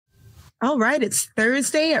All right. It's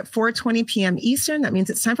Thursday at 4:20 p.m. Eastern. That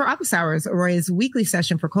means it's time for Office Hours, AROYA's weekly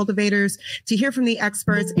session for cultivators to hear from the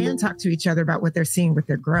experts and talk to each other about what they're seeing with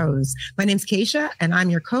their grows. My name's Keisha, and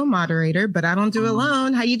I'm your co-moderator, but I don't do it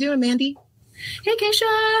alone. How you doing, Mandy? Hey,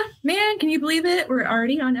 Keisha. Man, can you believe it? We're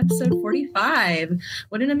already on episode 45.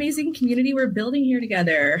 What an amazing community we're building here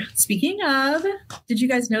together. Speaking of, did you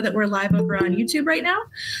guys know that we're live over on YouTube right now?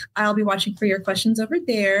 I'll be watching for your questions over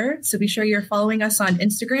there. So be sure you're following us on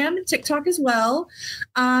Instagram and TikTok as well.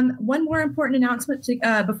 One more important announcement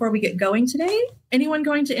before we get going today. Anyone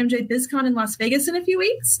going to MJ BizCon in Las Vegas in a few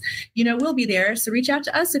weeks? You know, we'll be there. So reach out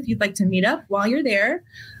to us if you'd like to meet up while you're there.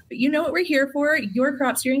 But you know what we're here for, your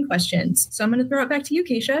crop steering questions. So I'm going to throw it back to you,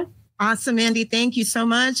 Keisha. Awesome, Andy. Thank you so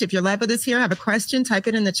much. If you're live with us here, have a question, type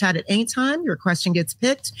it in the chat at any time. Your question gets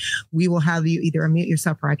picked. We will have you either unmute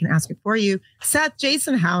yourself or I can ask it for you. Seth,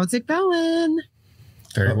 Jason, how's it going?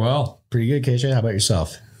 Very well. Pretty good, Keisha. How about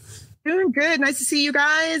yourself? Doing good. Nice to see you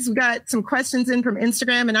guys. We got some questions in from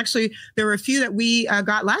Instagram. And actually, there were a few that we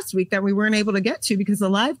got last week that we weren't able to get to because the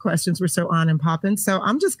live questions were so on and popping. So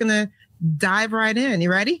I'm just going to dive right in.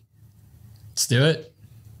 You ready? Let's do it.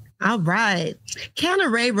 All right. Canna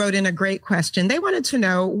Ray wrote in a great question. They wanted to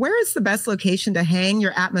know, where is the best location to hang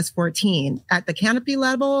your Atmos 14? At the canopy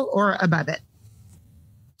level or above it?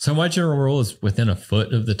 So my general rule is within a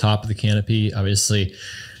foot of the top of the canopy. Obviously,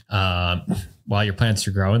 while your plants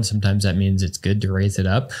are growing, sometimes that means it's good to raise it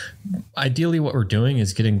up. Ideally, what we're doing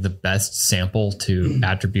is getting the best sample to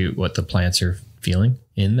attribute what the plants are feeling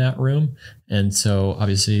in that room. And so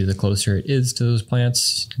obviously the closer it is to those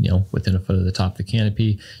plants, you know, within a foot of the top of the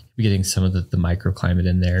canopy, you're getting some of the microclimate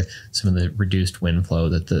in there, some of the reduced wind flow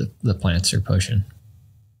that the plants are pushing.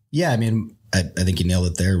 Yeah, I mean, I think you nailed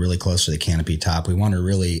it there, really close to the canopy top. We want a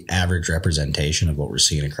really average representation of what we're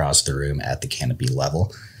seeing across the room at the canopy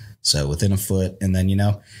level. So within a foot. And then, you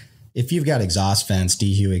know, if you've got exhaust vents,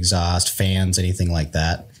 dehue exhaust, fans, anything like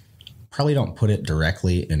that, probably don't put it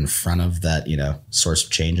directly in front of that, you know, source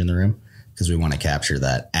of change in the room, because we want to capture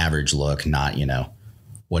that average look, not, you know,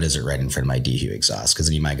 what is it right in front of my dehue exhaust? Because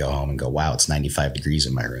then you might go home and go, wow, it's 95 degrees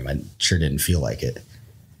in my room. I sure didn't feel like it.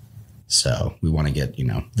 So we want to get, you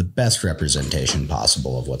know, the best representation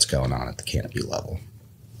possible of what's going on at the canopy level.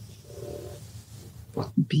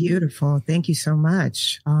 Beautiful. Thank you so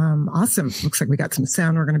much. Awesome. Looks like we got some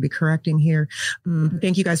sound we're going to be correcting here.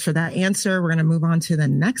 Thank you guys for that answer. We're going to move on to the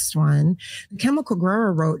next one. The chemical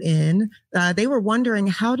grower wrote in, they were wondering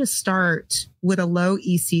how to start with a low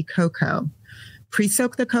EC cocoa.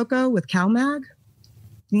 Pre-soak the cocoa with CalMag?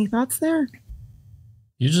 Any thoughts there?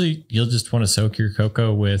 Usually you'll just want to soak your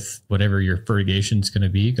cocoa with whatever your fertigation is going to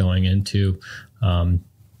be going into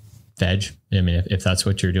veg. I mean, if that's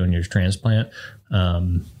what you're doing, your transplant.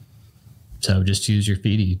 So just use your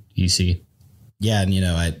feed EC. Yeah. And, you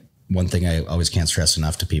know, one thing I always can't stress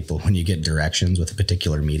enough to people, when you get directions with a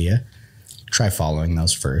particular media, try following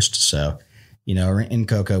those first. So, you know, in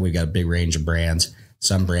cocoa, we've got a big range of brands.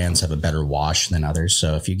 Some brands have a better wash than others.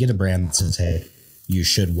 So if you get a brand that says, hey, you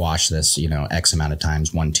should wash this, you know, X amount of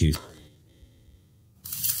times, 1, 2,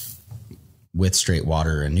 with straight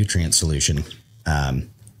water and nutrient solution,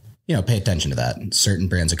 you know, pay attention to that. Certain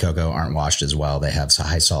brands of cocoa aren't washed as well. They have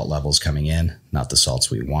high salt levels coming in, not the salts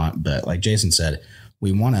we want. But like Jason said,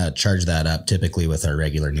 we want to charge that up typically with our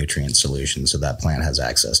regular nutrient solution so that plant has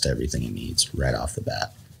access to everything it needs right off the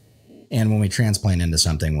bat. And when we transplant into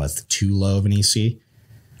something with too low of an EC,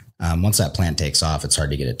 once that plant takes off, it's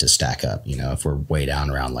hard to get it to stack up. You know, if we're way down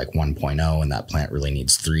around like 1.0 and that plant really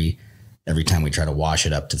needs 3, every time we try to wash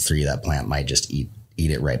it up to 3, that plant might just eat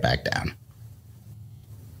it right back down.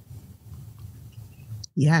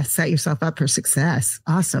 Yeah, set yourself up for success.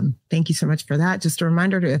 Awesome. Thank you so much for that. Just a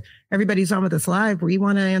reminder to everybody who's on with us live, we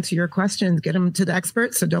want to answer your questions, get them to the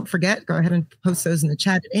experts. So don't forget, go ahead and post those in the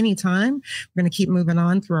chat at any time. We're going to keep moving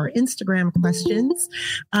on through our Instagram questions.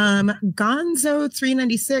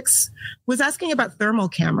 Gonzo396 was asking about thermal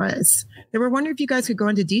cameras. They were wondering if you guys could go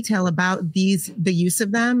into detail about the use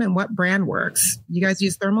of them and what brand works. You guys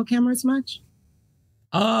use thermal cameras much?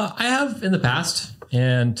 I have in the past,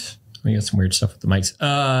 and we got some weird stuff with the mics.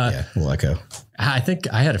 Yeah, we'll echo. I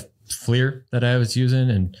think I had a FLIR that I was using,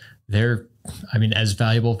 and they're, I mean, as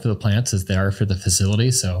valuable for the plants as they are for the facility.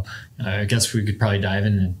 So I guess we could probably dive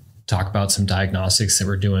in and talk about some diagnostics that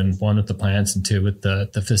we're doing, 1 with the plants and 2 with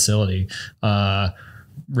the facility.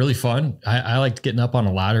 Really fun. I liked getting up on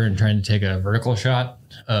a ladder and trying to take a vertical shot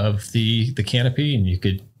of the canopy, and you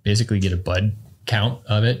could basically get a bud count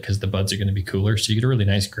of it because the buds are going to be cooler. So you get a really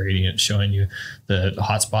nice gradient showing you the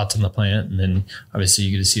hot spots on the plant. And then obviously you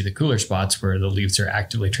get to see the cooler spots where the leaves are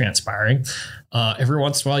actively transpiring. Every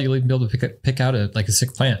once in a while, you'll even be able to pick out a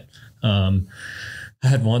sick plant. I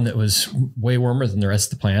had one that was way warmer than the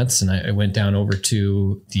rest of the plants, and I went down over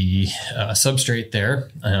to the substrate there.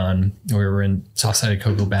 We were in soft-sided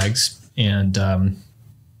cocoa bags, and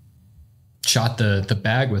shot the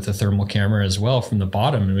bag with a thermal camera as well from the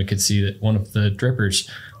bottom, and we could see that one of the drippers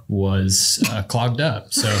was clogged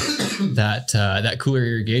up. So that cooler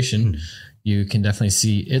irrigation, you can definitely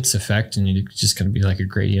see its effect, and you're just going to be like a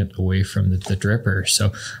gradient away from the dripper.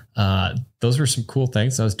 So those were some cool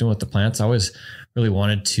things I was doing with the plants. I always really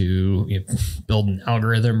wanted to build an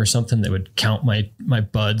algorithm or something that would count my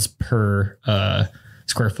buds per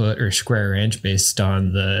square foot or square inch based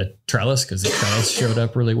on the trellis, because the trellis showed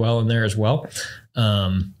up really well in there as well.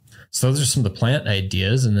 So those are some of the plant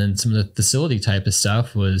ideas. And then some of the facility type of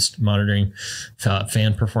stuff was monitoring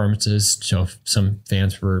fan performances. So some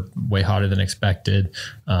fans were way hotter than expected.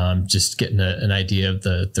 Just getting an idea of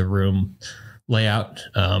the room layout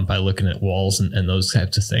by looking at walls and those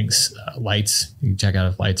types of things. Lights, you can check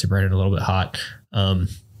out if lights are burning a little bit hot. Kind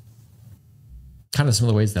of some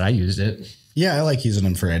of the ways that I used it. Yeah, I like using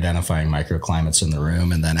them for identifying microclimates in the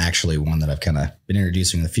room. And then actually one that I've kind of been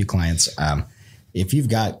introducing to a few clients, if you've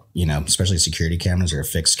got, especially security cameras or a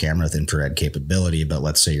fixed camera with infrared capability, but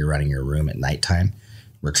let's say you're running your room at nighttime,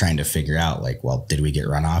 we're trying to figure out did we get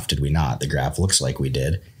runoff? Did we not? The graph looks like we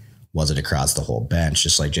did. Was it across the whole bench?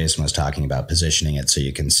 Just like Jason was talking about, positioning it so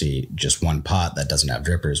you can see just one pot that doesn't have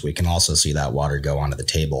drippers. We can also see that water go onto the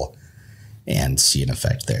table and see an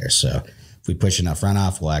effect there. So if we push enough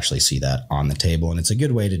runoff, we'll actually see that on the table. And it's a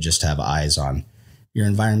good way to just have eyes on your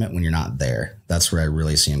environment when you're not there. That's where I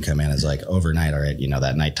really see them come in, is like overnight. All right,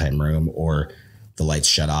 that nighttime room, or the lights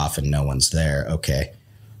shut off and no one's there. Okay,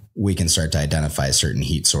 we can start to identify certain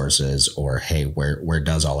heat sources, or hey, where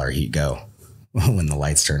does all our heat go when the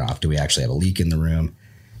lights turn off? Do we actually have a leak in the room?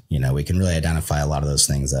 We can really identify a lot of those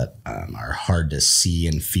things that are hard to see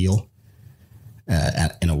and feel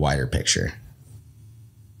in a wider picture.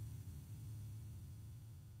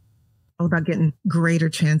 All about getting greater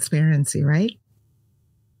transparency, right?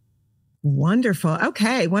 Wonderful.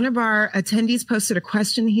 Okay. One of our attendees posted a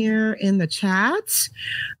question here in the chat.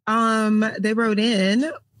 They wrote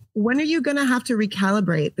in, when are you going to have to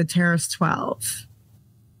recalibrate the TEROS 12?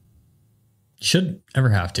 Should ever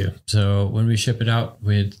have to. So when we ship it out,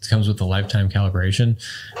 it comes with a lifetime calibration.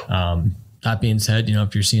 That being said,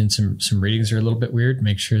 if you're seeing some readings are a little bit weird,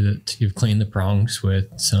 make sure that you've cleaned the prongs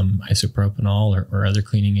with some isopropanol or other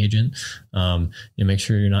cleaning agent. Make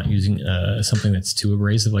sure you're not using something that's too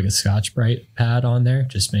abrasive, like a Scotch-Brite pad on there.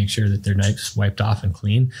 Just make sure that they're nice, wiped off and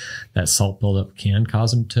clean. That salt buildup can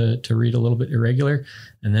cause them to read a little bit irregular.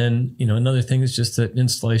 And then, another thing is just the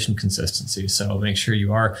installation consistency. So make sure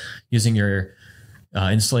you are using your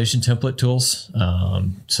installation template tools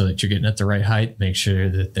so that you're getting at the right height. Make sure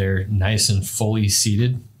that they're nice and fully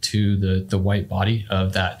seated to the white body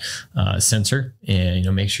of that sensor,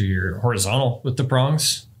 and make sure you're horizontal with the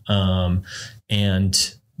prongs,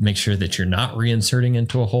 and make sure that you're not reinserting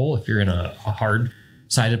into a hole. If you're in a hard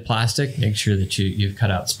sided plastic, make sure that you've cut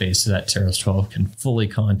out space so that TEROS 12 can fully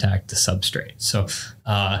contact the substrate. So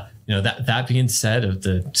that being said, of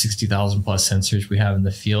the 60,000 plus sensors we have in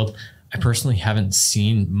the field, I personally haven't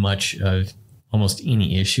seen much of almost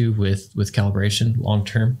any issue with calibration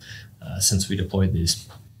long-term since we deployed these.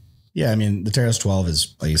 Yeah, the TEROS 12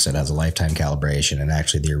 is, like you said, has a lifetime calibration. And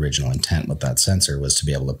actually the original intent with that sensor was to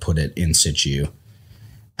be able to put it in situ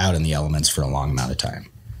out in the elements for a long amount of time.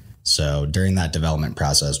 So during that development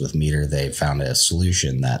process with Meter, they found a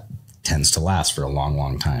solution that tends to last for a long,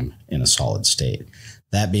 long time in a solid state.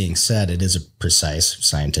 That being said, it is a precise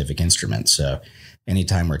scientific instrument. So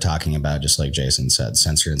anytime we're talking about, just like Jason said,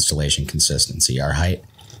 sensor installation consistency, our height,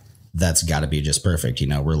 that's got to be just perfect.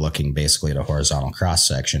 We're looking basically at a horizontal cross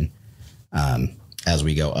section. As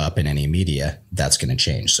we go up in any media, that's going to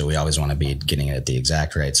change. So we always want to be getting it at the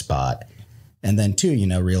exact right spot. And then two,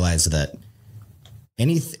 realize that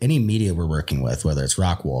any media we're working with, whether it's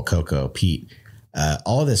rock wool, cocoa, peat,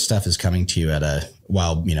 all of this stuff is coming to you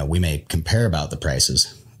while we may compare about the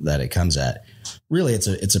prices that it comes at. Really,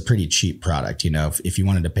 it's a pretty cheap product. If you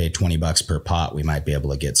wanted to pay $20 per pot, we might be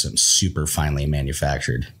able to get some super finely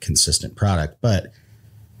manufactured, consistent product. But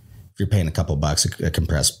if you're paying a couple bucks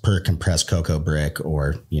per compressed cocoa brick,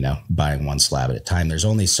 or buying one slab at a time, there's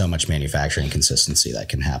only so much manufacturing consistency that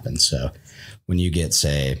can happen. So when you get,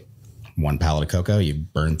 say, one pallet of cocoa, you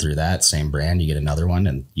burn through that same brand, you get another one,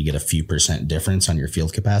 and you get a few % difference on your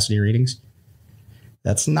field capacity readings.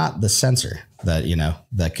 That's not the sensor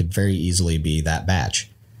that could very easily be that batch.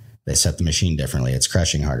 They set the machine differently. It's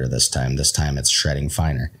crushing harder this time. This time it's shredding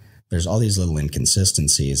finer. There's all these little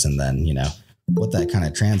inconsistencies. And then, what that kind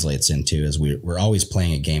of translates into is we're always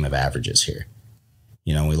playing a game of averages here.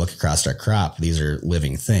 You know, when we look across our crop, these are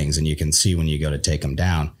living things, and you can see when you go to take them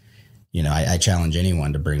down. You know, I challenge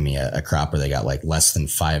anyone to bring me a crop where they got like less than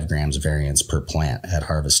 5 grams variance per plant at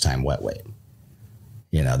harvest time wet weight.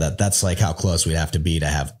 You know, that's like how close we'd have to be to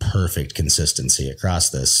have perfect consistency across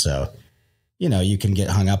this. So, you know, you can get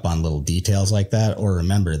hung up on little details like that, or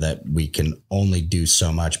remember that we can only do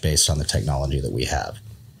so much based on the technology that we have.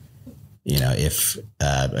 You know, if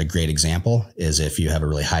a great example is if you have a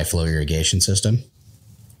really high flow irrigation system,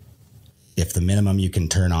 if the minimum you can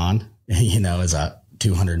turn on, you know, is a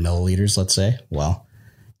 200 milliliters, let's say, well,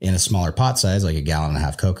 in a smaller pot size, like 1.5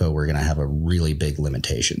 gallon cocoa, we're going to have a really big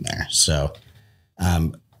limitation there. So,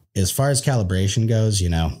 as far as calibration goes, you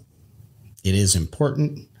know, it is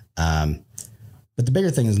important. But the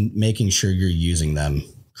bigger thing is making sure you're using them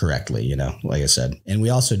correctly, you know, like I said. And we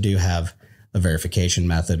also do have a verification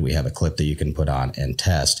method. We have a clip that you can put on and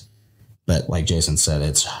test. But like Jason said,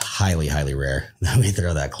 it's highly, highly rare that we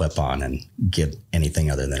throw that clip on and get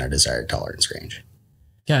anything other than our desired tolerance range.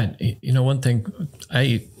 Yeah. You know, one thing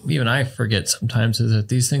I forget sometimes is that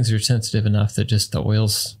these things are sensitive enough that just the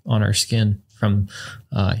oils on our skin from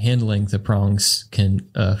handling the prongs can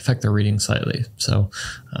affect their reading slightly. So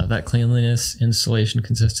that cleanliness, installation,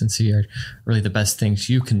 consistency are really the best things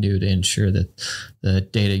you can do to ensure that the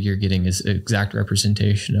data you're getting is an exact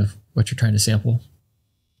representation of what you're trying to sample.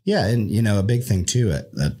 Yeah. And, you know, a big thing too,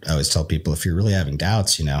 that I always tell people, if you're really having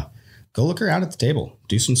doubts, you know, go look around at the table,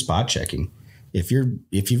 do some spot checking. If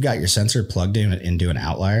you've got your sensor plugged in into an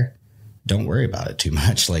outlier, don't worry about it too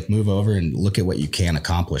much. Like, move over and look at what you can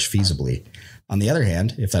accomplish feasibly. On the other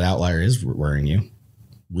hand, if that outlier is worrying you,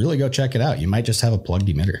 really go check it out. You might just have a plugged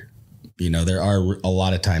emitter. You know, there are a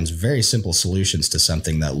lot of times very simple solutions to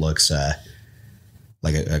something that looks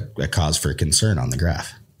like a cause for concern on the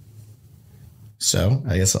graph. So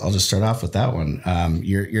I guess I'll just start off with that one.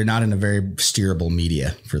 You're not in a very steerable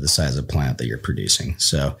media for the size of plant that you're producing.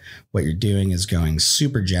 So what you're doing is going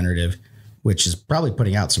super generative, which is probably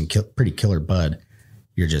putting out some pretty killer bud.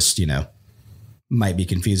 You're just, you know, might be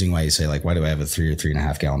confusing why you say, like, why do I have a 3 or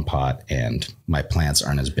 3.5 gallon pot and my plants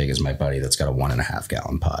aren't as big as my buddy that's got a 1.5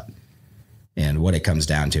 gallon pot? And what it comes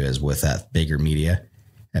down to is, with that bigger media,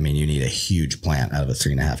 I mean, you need a huge plant out of a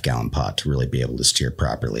 3.5 gallon pot to really be able to steer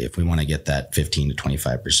properly. If we want to get that 15 to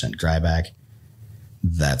 25% dryback,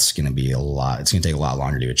 that's going to be a lot. It's going to take a lot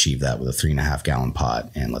longer to achieve that with a 3.5 gallon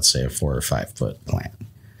pot and, let's say, a 4 or 5 foot plant.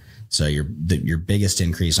 So your biggest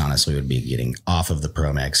increase, honestly, would be getting off of the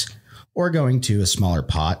Pro Mix or going to a smaller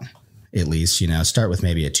pot. At least, you know, start with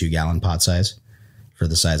maybe a 2 gallon pot size for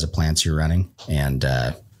the size of plants you're running, and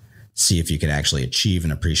see if you can actually achieve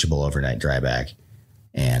an appreciable overnight dryback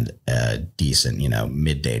and a decent, you know,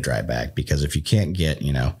 midday dryback. Because if you can't get,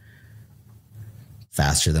 you know,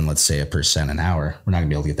 faster than, let's say, 1% an hour, we're not gonna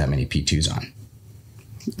be able to get that many P2s on.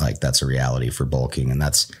 Like, that's a reality for bulking. And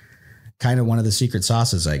that's kind of one of the secret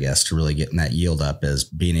sauces, I guess, to really getting that yield up, is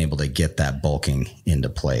being able to get that bulking into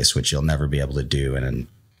place, which you'll never be able to do in an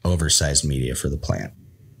oversized media for the plant.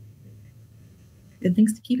 Good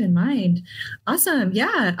things to keep in mind. Awesome.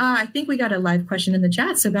 Yeah. I think we got a live question in the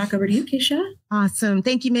chat. So back over to you, Keisha. Awesome.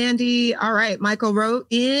 Thank you, Mandy. All right. Michael wrote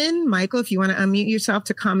in. Michael, if you want to unmute yourself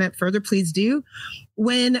to comment further, please do.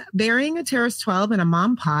 When burying a TEROS 12 in a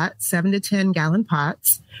mom pot, 7 to 10 gallon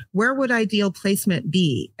pots, where would ideal placement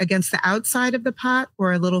be? Against the outside of the pot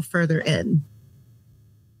or a little further in?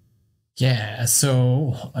 Yeah.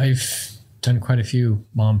 So I've done quite a few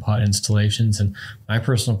mom pot installations, and my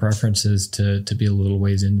personal preference is to be a little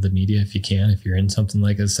ways into the media if you can, if you're in something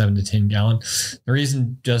like a 7 to 10 gallon. The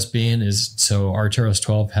reason just being is, so our TEROS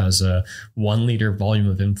 12 has a 1 liter volume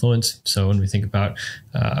of influence. So when we think about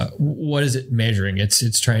what is it measuring,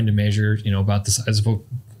 it's trying to measure, you know, about the size of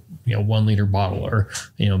a 1 liter bottle, or,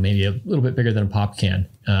 you know, maybe a little bit bigger than a pop can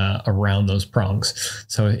around those prongs.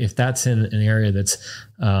 So if that's in an area that's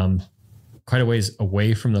quite a ways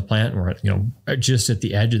away from the plant, or, you know, just at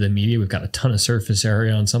the edge of the media, we've got a ton of surface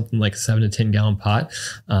area on something like a 7 to 10 gallon pot.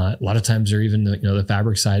 A lot of times they're even, the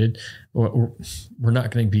fabric sided. We're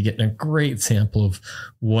not going to be getting a great sample of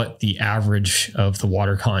what the average of the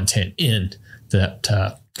water content in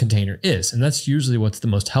that container is. And that's usually what's the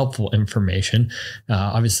most helpful information.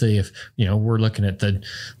 Obviously, if, we're looking at the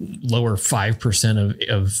lower 5%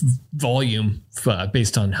 of volume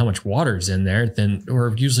based on how much water is in there, then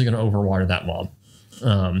we're usually going to overwater that mom.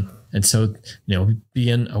 And so,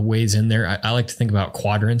 being a ways in there, I like to think about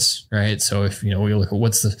quadrants, right? So if, we look at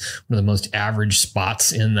what's one of the most average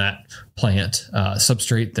spots in that plant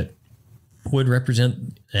substrate that would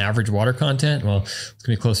represent an average water content, well, it's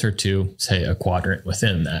going to be closer to, say, a quadrant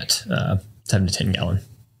within that 7 to 10 gallon.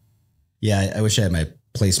 Yeah, I wish I had my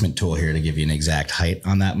placement tool here to give you an exact height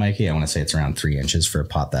on that, Mikey. I want to say it's around 3 inches for a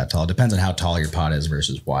pot that tall. It depends on how tall your pot is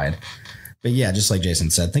versus wide. But yeah, just like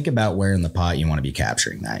Jason said, think about where in the pot you want to be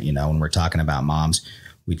capturing that. You know, when we're talking about moms,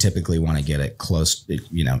 we typically want to get it close,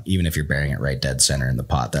 you know, even if you're burying it right dead center in the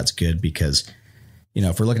pot, that's good because, you know,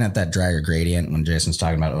 if we're looking at that drier gradient, when Jason's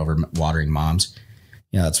talking about over watering moms,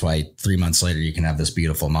 you know, that's why 3 months later you can have this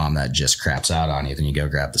beautiful mom that just craps out on you. Then you go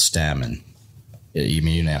grab the stem and you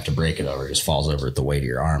don't have to break it over. It just falls over at the weight of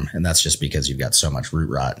your arm. And that's just because you've got so much root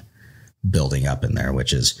rot building up in there,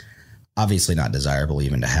 which is obviously not desirable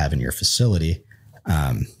even to have in your facility.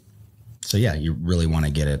 So yeah, you really want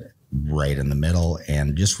to get it right in the middle.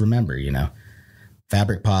 And just remember, you know,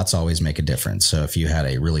 fabric pots always make a difference. So if you had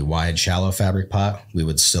a really wide, shallow fabric pot, we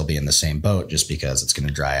would still be in the same boat just because it's going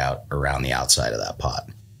to dry out around the outside of that pot.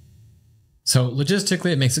 So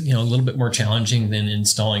logistically, it makes it, you know, a little bit more challenging than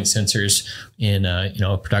installing sensors in, you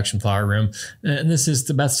know, a production flower room. And this is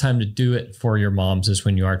the best time to do it for your moms is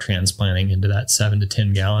when you are transplanting into that 7 to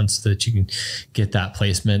 10 gallons so that you can get that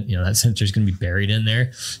placement. You know, that sensor is going to be buried in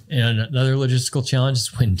there. And another logistical challenge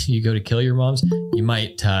is when you go to kill your moms, you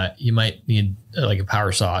might need like a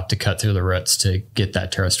power saw to cut through the roots to get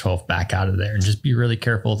that TEROS 12 back out of there. And just be really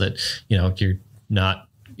careful that, you know, you're not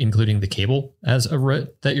including the cable as a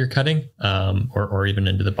root that you're cutting, or even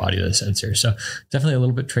into the body of the sensor. So definitely a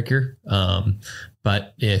little bit trickier.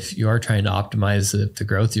 But if you are trying to optimize the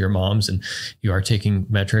growth of your moms and you are taking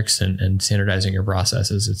metrics and standardizing your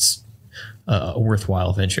processes, it's a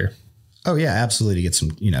worthwhile venture. Oh yeah, absolutely. To get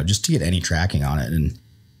some, you know, just to get any tracking on it. And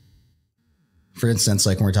for instance,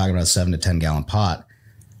 like when we're talking about a 7 to 10 gallon pot,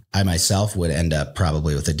 I myself would end up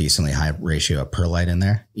probably with a decently high ratio of perlite in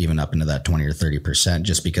there, even up into that 20 or 30%,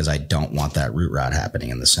 just because I don't want that root rot happening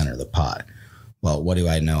in the center of the pot. Well, what do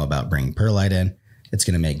I know about bringing perlite in? It's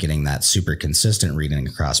going to make getting that super consistent reading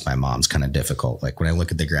across my mom's kind of difficult. Like when I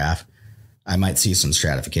look at the graph, I might see some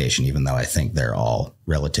stratification, even though I think they're all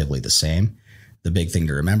relatively the same. The big thing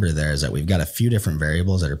to remember there is that we've got a few different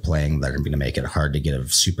variables that are playing that are going to make it hard to get a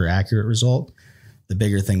super accurate result. The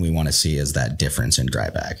bigger thing we want to see is that difference in dry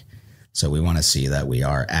back. So we want to see that we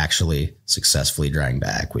are actually successfully drying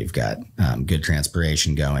back. We've got good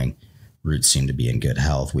transpiration going. Roots seem to be in good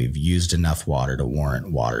health. We've used enough water to warrant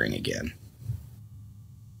watering again.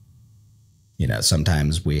 You know,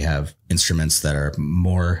 sometimes we have instruments that are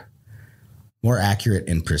more accurate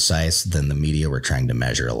and precise than the media we're trying to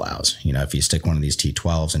measure allows. You know, if you stick one of these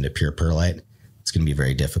T12s into pure perlite, it's going to be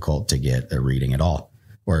very difficult to get a reading at all,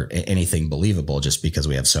 or anything believable, just because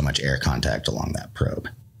we have so much air contact along that probe.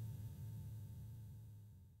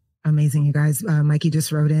 Amazing, you guys. Mikey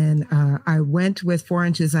just wrote in, I went with 4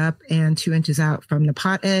 inches up and 2 inches out from the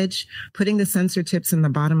pot edge, putting the sensor tips in the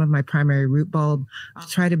bottom of my primary root bulb. I'll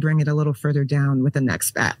try to bring it a little further down with the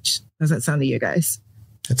next batch. Does that sound to you guys?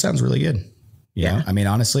 That sounds really good. Yeah. I mean,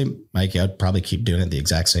 honestly, Mikey, I'd probably keep doing it the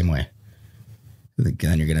exact same way.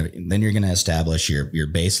 Then you're gonna establish your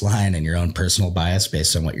baseline and your own personal bias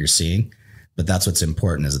based on what you're seeing. But that's what's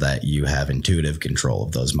important, is that you have intuitive control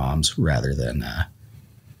of those moms rather than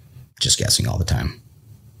just guessing all the time.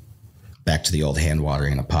 Back to the old hand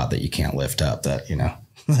watering in a pot that you can't lift up, that, you know,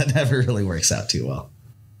 that never really works out too well.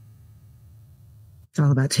 It's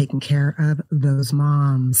all about taking care of those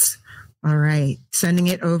moms. All right. Sending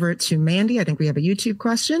it over to Mandy. I think we have a YouTube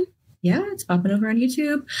question. Yeah, it's popping over on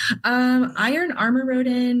YouTube. Iron Armor wrote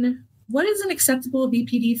in, what is an acceptable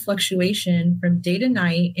VPD fluctuation from day to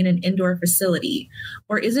night in an indoor facility?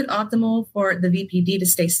 Or is it optimal for the VPD to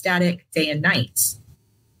stay static day and night?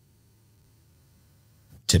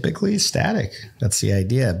 Typically static. That's the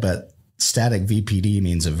idea. But static VPD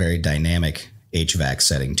means a very dynamic HVAC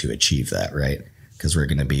setting to achieve that, right? Because we're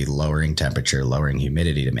going to be lowering temperature, lowering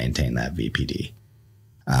humidity to maintain that VPD.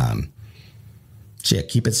 So yeah,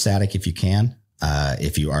 keep it static if you can.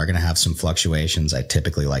 If you are going to have some fluctuations, I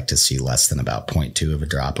typically like to see less than about 0.2 of a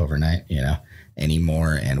drop overnight, you know, any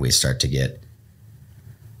more. And we start to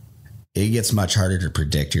it gets much harder to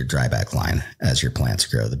predict your dryback line as your plants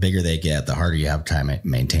grow. The bigger they get, the harder you have time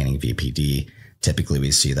maintaining VPD. Typically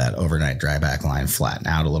we see that overnight dryback line flatten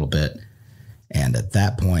out a little bit. And at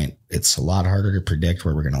that point, it's a lot harder to predict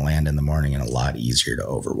where we're going to land in the morning and a lot easier to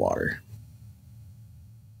overwater.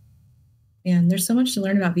 Man, there's so much to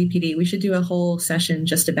learn about VPD. We should do a whole session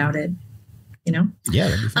just about it, you know? Yeah,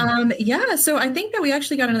 that'd be fun. Yeah, so I think that we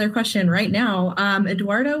actually got another question right now.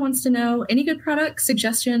 Eduardo wants to know, any good product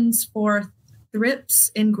suggestions for thrips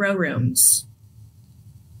in grow rooms?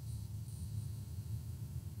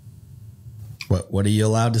 What are you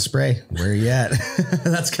allowed to spray? Where are you at?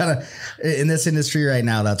 That's kind of in this industry right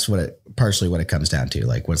now. That's partially what it comes down to.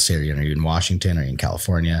 Like, what state are you in? Are you in Washington? Are you in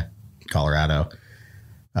California, Colorado?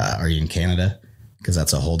 Are you in Canada? Because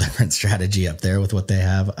that's a whole different strategy up there with what they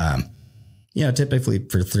have. Typically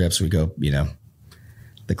for thrips, we go,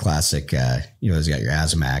 the classic, you've got your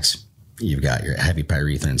Azomax, you've got your heavy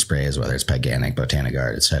pyrethrin sprays, whether it's Pyganic,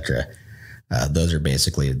 Botanigard, etc. Those are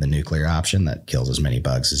basically the nuclear option that kills as many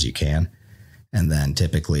bugs as you can. And then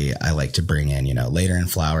typically I like to bring in, later in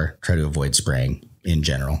flower, try to avoid spraying in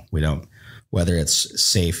general. We don't, whether it's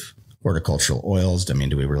safe horticultural oils, do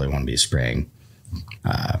we really want to be spraying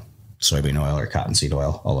soybean oil or cottonseed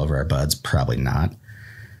oil all over our buds? Probably not.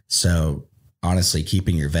 So honestly,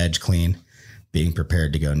 keeping your veg clean, being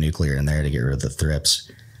prepared to go nuclear in there to get rid of the thrips.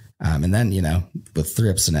 And then, with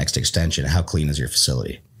thrips, the next extension, how clean is your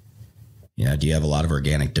facility? Do you have a lot of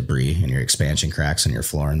organic debris in your expansion cracks in your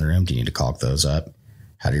floor in the room? Do you need to caulk those up?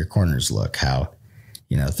 How do your corners look?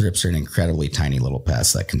 Thrips are an incredibly tiny little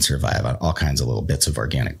pest that can survive on all kinds of little bits of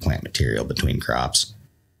organic plant material between crops.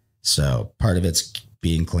 So part of it's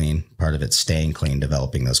being clean, part of it's staying clean,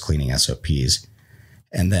 developing those cleaning SOPs.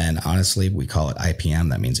 And then honestly, we call it IPM.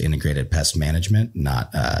 That means integrated pest management,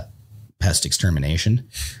 not pest extermination.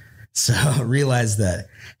 So realize that,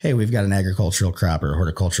 hey, we've got an agricultural crop or a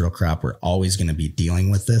horticultural crop. We're always going to be dealing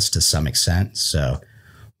with this to some extent. So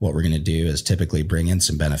what we're going to do is typically bring in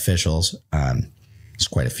some beneficials. There's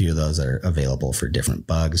quite a few of those that are available for different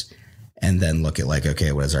bugs. And then look at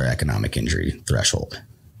okay, what is our economic injury threshold?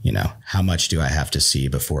 How much do I have to see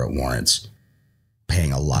before it warrants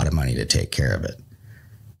paying a lot of money to take care of it?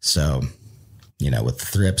 So, with the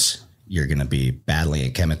thrips, you're going to be battling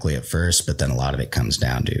it chemically at first, but then a lot of it comes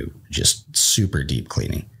down to just super deep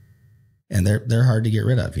cleaning. And they're hard to get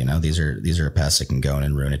rid of. These are pests that can go in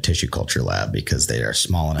and ruin a tissue culture lab because they are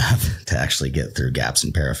small enough to actually get through gaps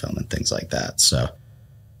in parafilm and things like that. So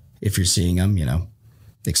if you're seeing them,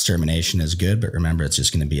 extermination is good, but remember, it's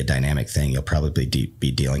just going to be a dynamic thing you'll probably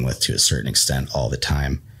be dealing with to a certain extent all the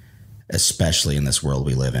time, especially in this world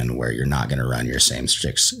we live in where you're not going to run your same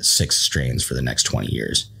six strains for the next 20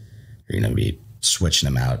 years. You're going to be switching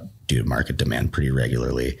them out due to market demand pretty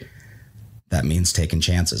regularly. That means taking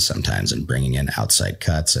chances sometimes and bringing in outside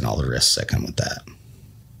cuts and all the risks that come with that.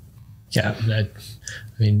 Yeah.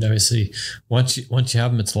 Obviously, once you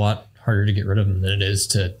have them, it's a lot harder to get rid of them than it is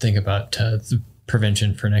to think about the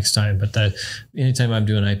prevention for next time. But anytime I'm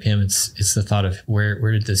doing IPM, it's the thought of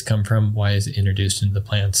where did this come from? Why is it introduced into the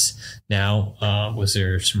plants now? Was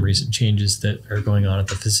there some recent changes that are going on at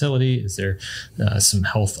the facility? Is there some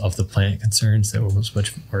health of the plant concerns that was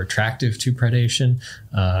much more attractive to predation?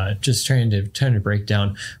 Just trying to break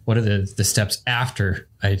down what are the steps after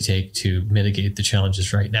I take to mitigate the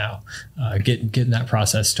challenges right now, getting that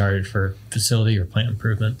process started for facility or plant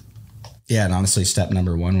improvement. Yeah, and honestly, step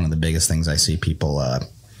number one of the biggest things I see people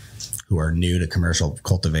who are new to commercial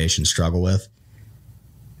cultivation struggle with,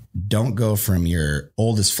 don't go from your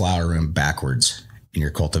oldest flower room backwards in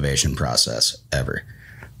your cultivation process ever.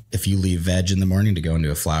 If you leave veg in the morning to go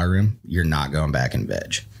into a flower room, you're not going back in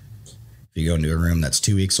veg. If you go into a room that's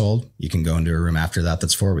 2 weeks old, you can go into a room after that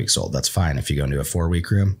that's 4 weeks old. That's fine. If you go into a 4-week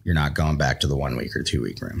room, you're not going back to the 1 week or 2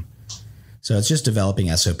 week room. So it's just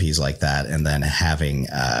developing SOPs like that and then having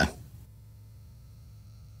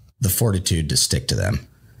the fortitude to stick to them,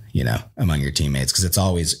 among your teammates. Cause it's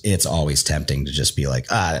always tempting to just be like,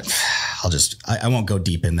 I won't go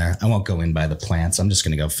deep in there. I won't go in by the plants. I'm just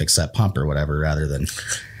going to go fix that pump or whatever, rather than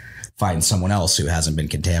find someone else who hasn't been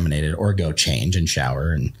contaminated or go change and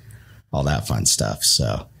shower and all that fun stuff.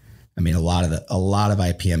 So, a lot of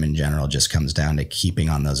IPM in general just comes down to keeping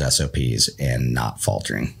on those SOPs and not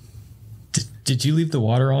faltering. Did you leave the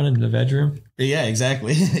water on in the veg room? Yeah,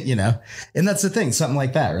 exactly. And that's the thing, something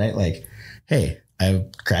like that, right? Like, hey, I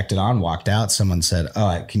cracked it on, walked out. Someone said,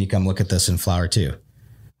 oh, can you come look at this in flower too?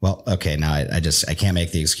 Well, okay, now I can't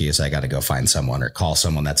make the excuse. I got to go find someone or call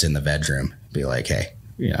someone that's in the veg room. Be like, hey,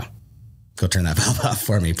 go turn that valve off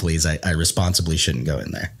for me, please. I responsibly shouldn't go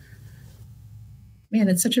in there. Man,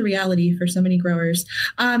 it's such a reality for so many growers.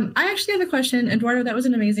 I actually have a question. Eduardo, that was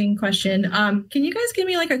an amazing question. Can you guys give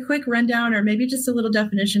me a quick rundown or maybe just a little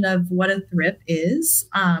definition of what a thrip is?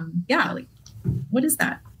 What is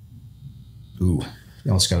that? Ooh,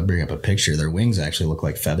 you almost got to bring up a picture. Their wings actually look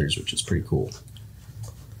like feathers, which is pretty cool.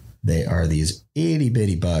 They are these itty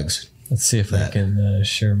bitty bugs. Let's see if I can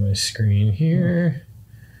share my screen here.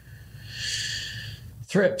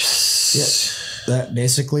 Thrips. Yeah, that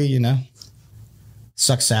basically,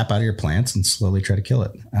 suck sap out of your plants and slowly try to kill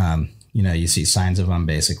it. You see signs of them.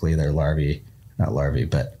 Basically, their larvae not larvae,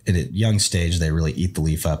 but at a young stage, they really eat the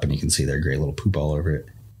leaf up and you can see their great little poop all over it.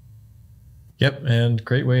 Yep. And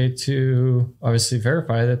great way to obviously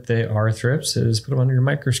verify that they are thrips is put them under your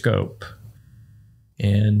microscope.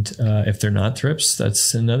 And if they're not thrips,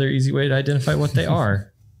 that's another easy way to identify what they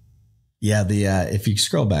are. Yeah. If you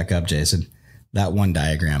scroll back up, Jason, that one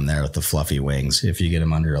diagram there with the fluffy wings, if you get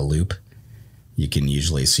them under a loop, you can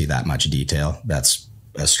usually see that much detail. That's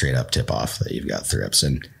a straight up tip off that you've got thrips.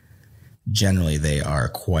 And generally they are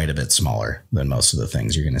quite a bit smaller than most of the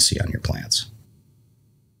things you're going to see on your plants.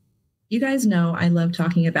 You guys know I love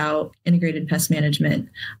talking about integrated pest management.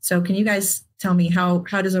 So can you guys tell me how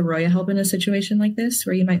does AROYA help in a situation like this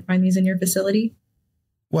where you might find these in your facility?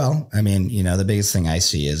 Well, I mean, the biggest thing I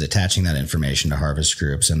see is attaching that information to harvest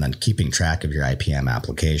groups and then keeping track of your IPM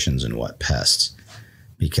applications and what pests.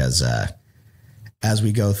 Because as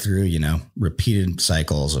we go through, repeated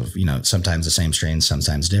cycles of, sometimes the same strains,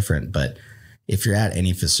 sometimes different. But if you're at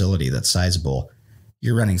any facility that's sizable,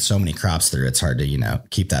 you're running so many crops through, it's hard to,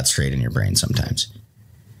 keep that straight in your brain sometimes.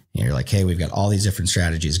 You're like, hey, we've got all these different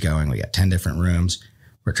strategies going. We got 10 different rooms.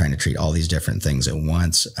 We're trying to treat all these different things at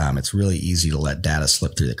once. It's really easy to let data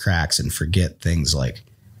slip through the cracks and forget things like,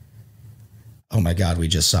 oh my God, we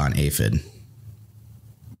just saw an aphid,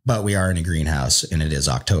 but we are in a greenhouse and it is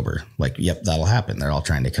October. Like, yep, that'll happen. They're all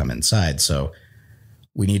trying to come inside. So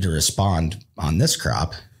we need to respond on this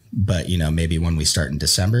crop, but maybe when we start in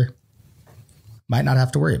December, might not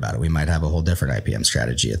have to worry about it. We might have a whole different IPM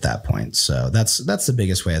strategy at that point. So that's the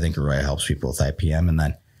biggest way I think AROYA helps people with IPM. And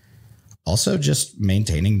then also just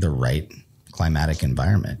maintaining the right climatic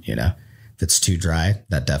environment. If it's too dry,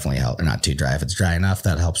 that definitely helps. Or not too dry. If it's dry enough,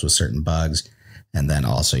 that helps with certain bugs. And then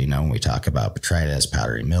also, when we talk about botrytis,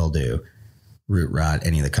 powdery mildew, root rot,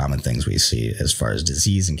 any of the common things we see as far as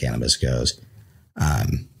disease in cannabis goes.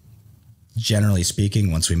 Generally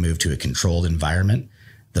speaking, once we move to a controlled environment,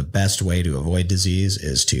 the best way to avoid disease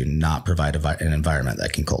is to not provide an environment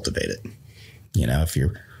that can cultivate it. If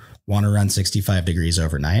you want to run 65 degrees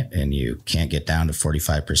overnight and you can't get down to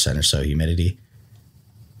 45% or so humidity,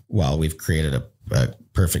 well, we've created a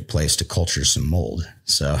perfect place to culture some mold.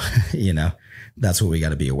 So, that's what we got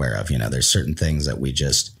to be aware of. There's certain things that we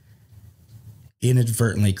just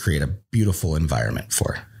inadvertently create a beautiful environment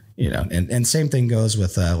for, and same thing goes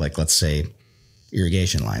with let's say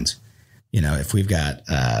irrigation lines. If we've got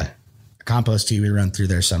a compost tea we run through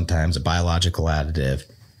there sometimes, a biological additive,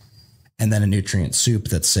 and then a nutrient soup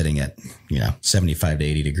that's sitting at, 75 to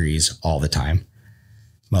 80 degrees all the time.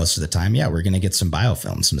 Most of the time, yeah, we're going to get some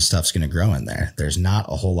biofilm. Some stuff's going to grow in there. There's not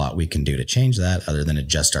a whole lot we can do to change that other than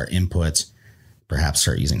adjust our inputs, perhaps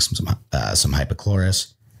start using some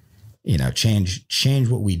hypochlorous, change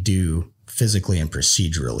what we do physically and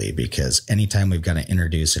procedurally, because anytime we've got to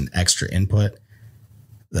introduce an extra input,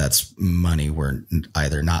 that's money we're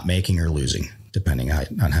either not making or losing, depending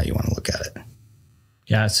on how you want to look at it.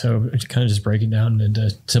 Yeah. So kind of just breaking down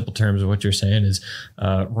into simple terms of what you're saying is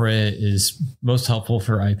AROYA is most helpful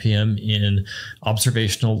for IPM in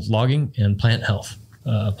observational logging and plant health.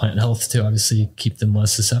 Plant health to obviously keep them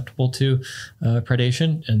less susceptible to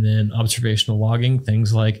predation, and then observational logging,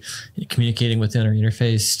 things like communicating within our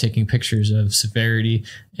interface, taking pictures of severity,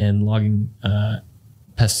 and logging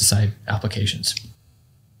pesticide applications.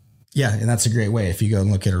 Yeah, and that's a great way. If you go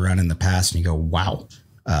and look at a run in the past and you go, wow,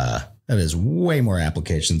 that is way more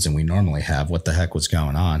applications than we normally have. What the heck was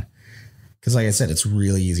going on? Because like I said, it's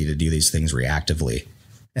really easy to do these things reactively.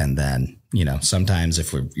 And then, sometimes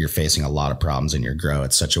if you're facing a lot of problems in your grow,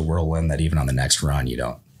 it's such a whirlwind that even on the next run,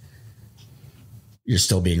 you're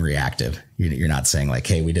still being reactive. You're not saying like,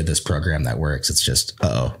 hey, we did this program that works. It's just,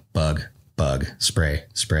 bug, spray,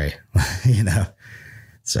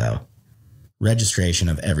 So registration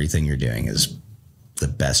of everything you're doing is the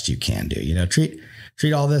best you can do.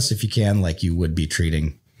 Treat all this, if you can, like you would be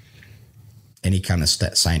treating any kind of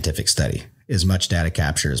scientific study. As much data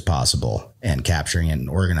capture as possible and capturing it and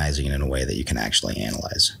organizing it in a way that you can actually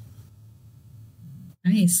analyze.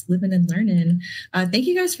 Nice. Living and learning. Thank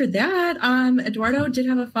you guys for that. Eduardo did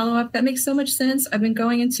have a follow-up. That makes so much sense. I've been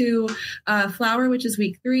going into flower, which is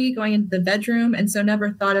week 3, going into the bedroom. And so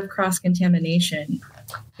never thought of cross-contamination.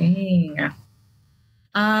 Dang.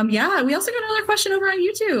 Yeah, we also got another question over on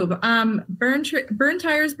YouTube. Burn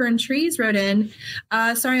Tires, Burn Trees wrote in,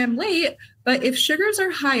 sorry I'm late, but if sugars are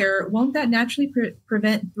higher, won't that naturally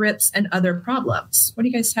prevent thrips and other problems? What do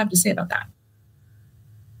you guys have to say about that?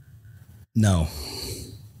 No.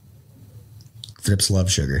 Thrips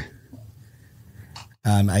love sugar.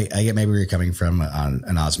 I get maybe where you're coming from on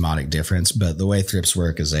an osmotic difference, but the way thrips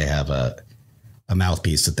work is they have a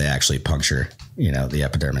mouthpiece that they actually puncture, the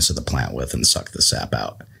epidermis of the plant with and suck the sap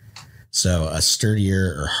out. So a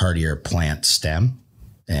sturdier or hardier plant stem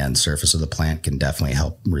and surface of the plant can definitely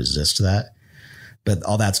help resist that. But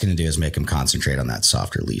all that's going to do is make them concentrate on that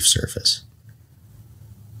softer leaf surface.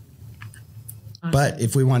 Awesome. But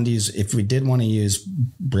if we did want to use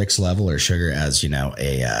Brix level or sugar as,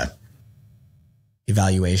 a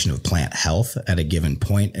evaluation of plant health at a given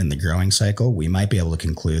point in the growing cycle, we might be able to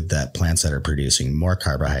conclude that plants that are producing more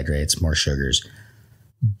carbohydrates, more sugars,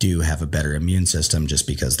 do have a better immune system just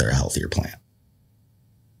because they're a healthier plant.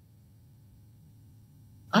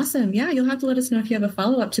 Awesome. Yeah, you'll have to let us know if you have a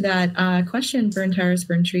follow-up to that question, Burn Tires,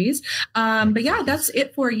 Burn Trees. But yeah, that's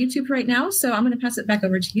it for YouTube right now. So I'm going to pass it back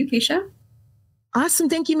over to you, Keisha. Awesome.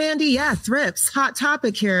 Thank you, Mandy. Yeah, thrips. Hot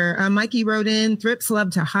topic here. Mikey wrote in, thrips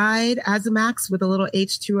love to hide. Azamax with a little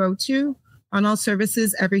H2O2 on all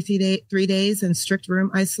surfaces every 3 days and strict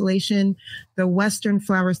room isolation. The Western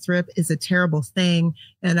flower thrip is a terrible thing.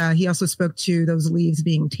 And he also spoke to those leaves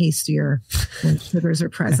being tastier when sugars are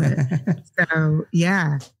present. So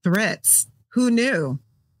yeah, thrips. Who knew?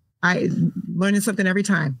 I learning something every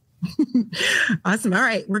time. Awesome. All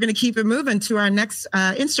right. We're going to keep it moving to our next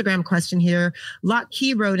Instagram question here. Lot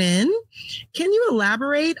Key wrote in, can you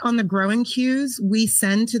elaborate on the growing cues we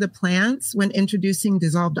send to the plants when introducing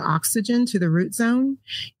dissolved oxygen to the root zone?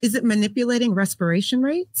 Is it manipulating respiration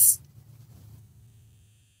rates?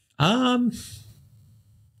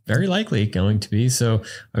 Very likely going to be. So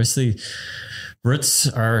obviously roots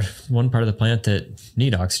are one part of the plant that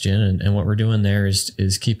need oxygen. And what we're doing there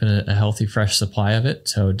is keeping a healthy, fresh supply of it.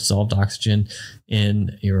 So dissolved oxygen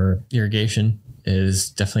in your irrigation is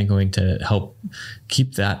definitely going to help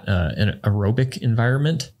keep that an aerobic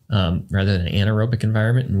environment rather than an anaerobic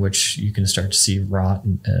environment in which you can start to see rot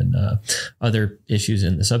and other issues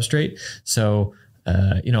in the substrate. So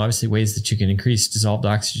obviously ways that you can increase dissolved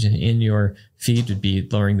oxygen in your feed would be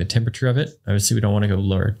lowering the temperature of it. Obviously, we don't want to go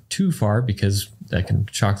lower too far because that can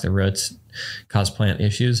shock the roots, cause plant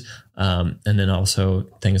issues. And then also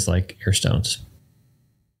things like air stones.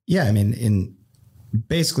 Yeah, I mean,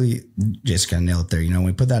 basically, just kind of nail it there. When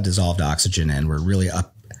we put that dissolved oxygen in, we're really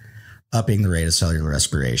upping the rate of cellular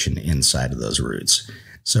respiration inside of those roots.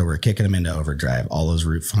 So we're kicking them into overdrive. All those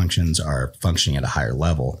root functions are functioning at a higher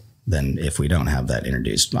level than if we don't have that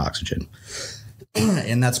introduced oxygen.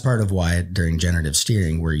 And that's part of why during generative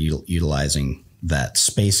steering, we're utilizing that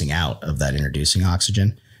spacing out of that introducing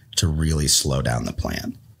oxygen to really slow down the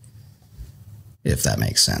plant, if that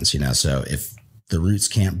makes sense. So if the roots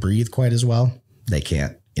can't breathe quite as well, they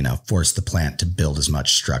can't, force the plant to build as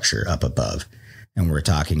much structure up above. And we're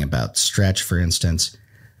talking about stretch, for instance.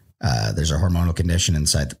 There's a hormonal condition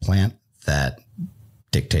inside the plant that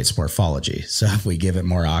dictates morphology. So if we give it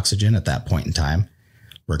more oxygen at that point in time,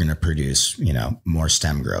 we're going to produce, more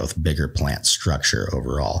stem growth, bigger plant structure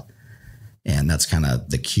overall. And that's kind of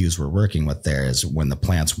the cues we're working with there is when the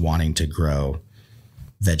plant's wanting to grow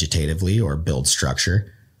vegetatively or build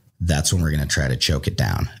structure, that's when we're going to try to choke it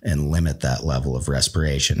down and limit that level of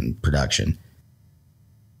respiration production.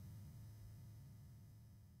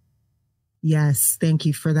 Yes, thank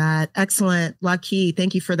you for that. Excellent. Lucky,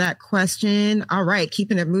 thank you for that question. All right,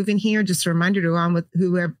 keeping it moving here. Just a reminder to on with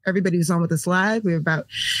whoever everybody who's on with us live. We're about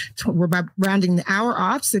rounding the hour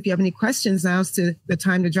off. So if you have any questions, now's the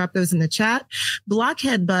time to drop those in the chat.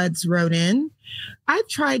 Blockhead Buds wrote in, I've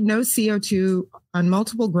tried no CO2 on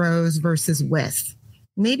multiple grows versus with.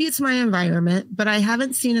 Maybe it's my environment, but I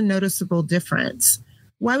haven't seen a noticeable difference.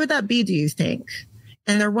 Why would that be, do you think?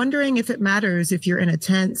 And they're wondering if it matters if you're in a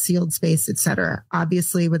tent, sealed space, etc.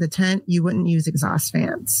 Obviously, with a tent, you wouldn't use exhaust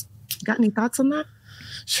fans. Got any thoughts on that?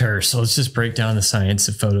 Sure. So let's just break down the science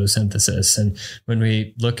of photosynthesis. And when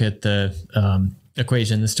we look at the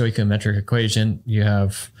equation, the stoichiometric equation, you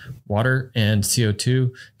have water and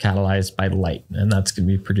CO2 catalyzed by light. And that's going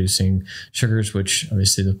to be producing sugars, which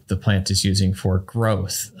obviously the plant is using for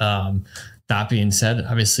growth. That being said,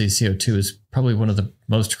 obviously CO2 is probably one of the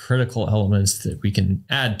most critical elements that we can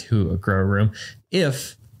add to a grow room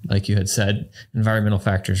if, like you had said, environmental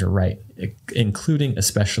factors are right, including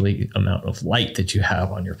especially amount of light that you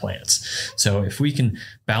have on your plants. So if we can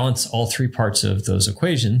balance all three parts of those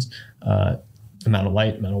equations, amount of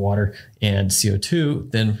light, amount of water, and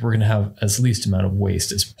CO2, then we're going to have as least amount of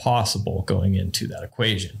waste as possible going into that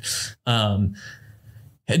equation.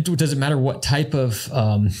 Does it matter what type of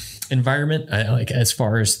environment, like as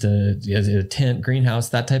far as the tent, greenhouse,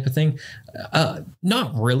 that type of thing?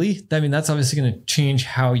 Not really. I mean, that's obviously going to change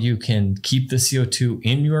how you can keep the CO2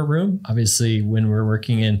 in your room. Obviously, when we're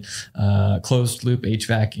working in closed loop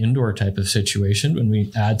HVAC indoor type of situation, when we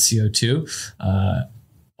add CO2,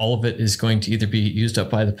 all of it is going to either be used up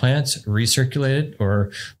by the plants, recirculated,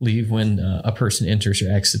 or leave when a person enters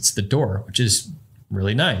or exits the door, which is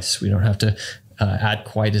really nice. We don't have to add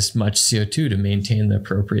quite as much CO2 to maintain the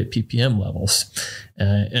appropriate ppm levels.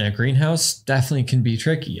 In a greenhouse, definitely can be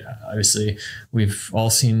tricky. Obviously, we've all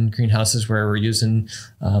seen greenhouses where we're using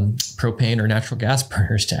propane or natural gas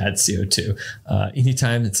burners to add CO2.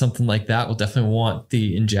 Anytime it's something like that, we'll definitely want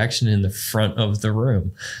the injection in the front of the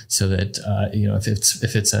room so that,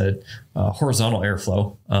 if it's a horizontal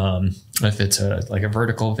airflow, if it's like a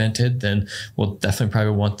vertical vented, then we'll definitely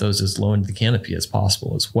probably want those as low into the canopy as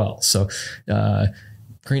possible as well. So,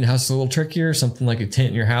 greenhouse is a little trickier. Something like a tent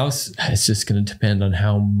in your house, it's just going to depend on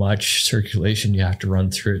how much circulation you have to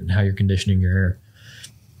run through it and how you're conditioning your air.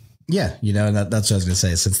 Yeah, that's what I was going to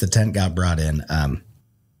say. Since the tent got brought in,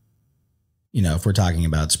 if we're talking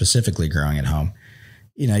about specifically growing at home,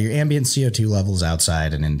 your ambient CO2 levels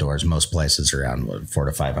outside and indoors, most places around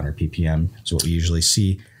 400 to 500 ppm is what we usually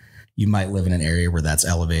see. You might live in an area where that's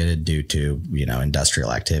elevated due to,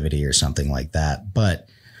 industrial activity or something like that. But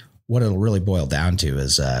what it'll really boil down to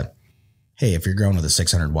is, hey, if you're growing with a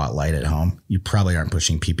 600 watt light at home, you probably aren't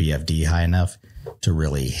pushing ppfd high enough to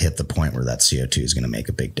really hit the point where that CO2 is going to make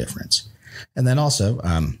a big difference. And then also,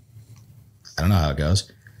 I don't know how it goes.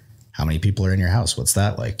 How many people are in your house? What's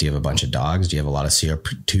that like? Do you have a bunch of dogs? Do you have a lot of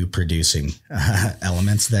CO2 producing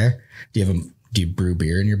elements there? Do you brew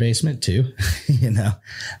beer in your basement too?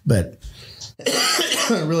 But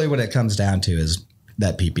really what it comes down to is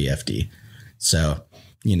that ppfd. So,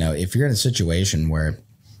 if you're in a situation where,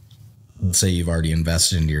 let's say you've already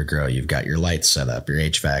invested into your grow, you've got your lights set up, your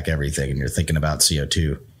HVAC, everything, and you're thinking about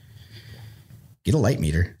CO2, get a light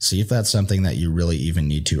meter. See if that's something that you really even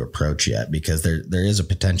need to approach yet, because there is a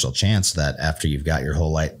potential chance that after you've got your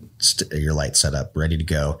whole light set up, ready to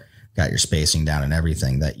go, got your spacing down and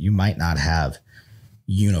everything, that you might not have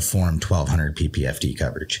uniform 1200 ppfd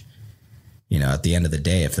coverage. At the end of the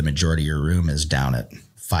day, if the majority of your room is down at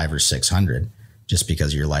 500 or 600, just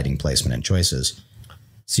because of your lighting placement and choices,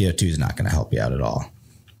 CO2 is not going to help you out at all.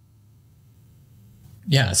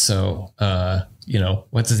 Yeah. So,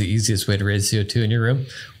 what's the easiest way to raise CO2 in your room?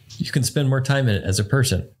 You can spend more time in it as a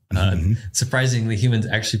person. Surprisingly, humans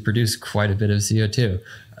actually produce quite a bit of CO2.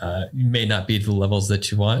 You may not be the levels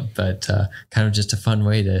that you want, but kind of just a fun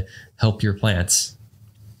way to help your plants.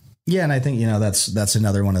 Yeah. And I think, that's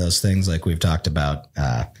another one of those things like we've talked about.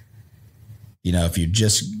 If you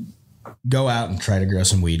just go out and try to grow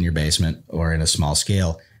some weed in your basement or in a small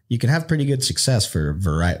scale, you can have pretty good success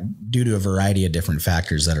due to a variety of different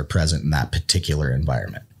factors that are present in that particular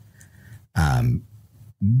environment.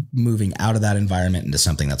 Moving out of that environment into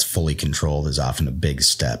something that's fully controlled is often a big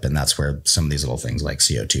step. And that's where some of these little things like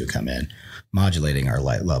CO2 come in, modulating our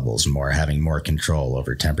light levels more, having more control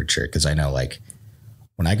over temperature. Cause I know like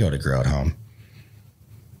when I go to grow at home,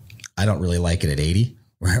 I don't really like it at 80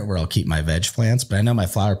 where I'll keep my veg plants, but I know my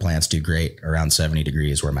flower plants do great around 70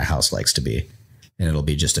 degrees where my house likes to be. And it'll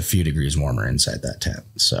be just a few degrees warmer inside that tent.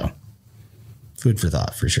 So food for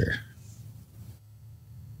thought for sure.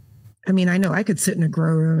 I mean, I know I could sit in a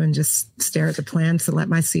grow room and just stare at the plants and let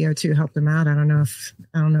my CO2 help them out. I don't know if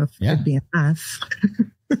it'd be enough.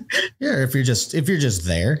 Yeah, if you're just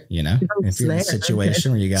there, if you're in a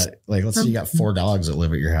situation where you got let's say you got 4 dogs that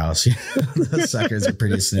live at your house, those suckers are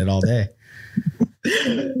producing it all day.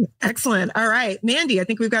 Excellent. All right, Mandy, I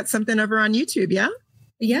think we've got something over on YouTube. Yeah.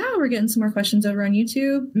 Yeah, we're getting some more questions over on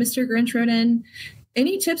YouTube. Mr. Grinch wrote in,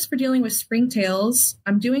 any tips for dealing with springtails?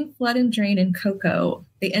 I'm doing flood and drain in cocoa.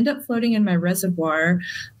 They end up floating in my reservoir.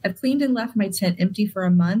 I've cleaned and left my tent empty for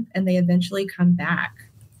a month, and they eventually come back.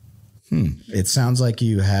 It sounds like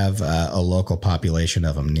you have a local population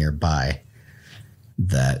of them nearby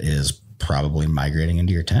that is probably migrating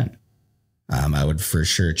into your tent. I would for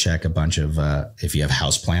sure check a bunch of, if you have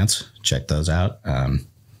houseplants, check those out.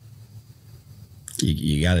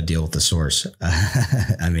 You got to deal with the source.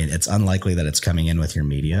 I mean, it's unlikely that it's coming in with your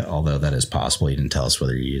media, although that is possible. You didn't tell us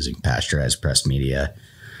whether you're using pasteurized pressed media,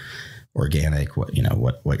 organic, what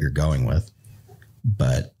you're going with.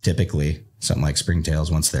 But typically something like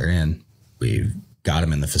springtails, once they're in, we've got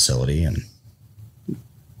them in the facility, and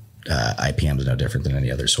IPM is no different than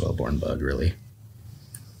any other soil-borne bug, really.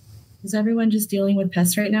 Is everyone just dealing with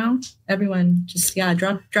pests right now? Everyone just,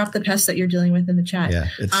 drop the pests that you're dealing with in the chat. Yeah,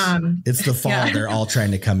 it's the fall. Yeah. They're all trying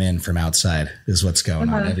to come in from outside is what's going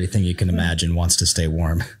on. Everything you can imagine wants to stay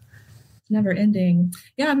warm. Never ending.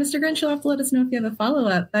 Yeah, Mr. Grinch, you'll have to let us know if you have a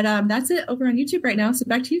follow-up. But that's it over on YouTube right now. So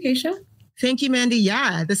back to you, Geisha. Thank you, Mandy.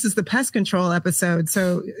 Yeah, this is the pest control episode.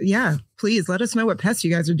 So yeah, please let us know what pests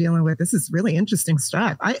you guys are dealing with. This is really interesting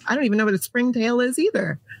stuff. I don't even know what a springtail is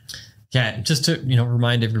either. Yeah, just to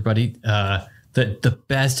remind everybody that the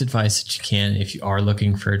best advice that you can, if you are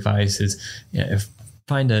looking for advice, is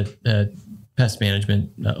find a pest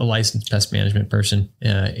management, a licensed pest management person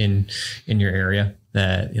in your area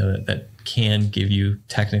that that can give you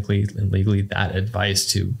technically and legally that advice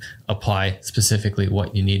to apply specifically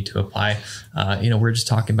what you need to apply. We're just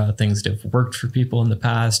talking about things that have worked for people in the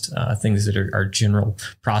past, things that are general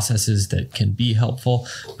processes that can be helpful.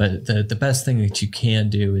 But the best thing that you can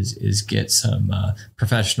do is get some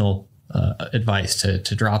professional advice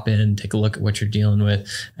to drop in, take a look at what you're dealing with,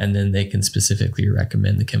 and then they can specifically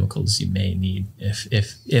recommend the chemicals you may need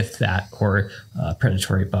if that, or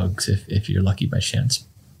predatory bugs if you're lucky by chance.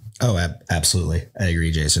 Oh, absolutely. I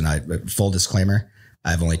agree, Jason. Full disclaimer,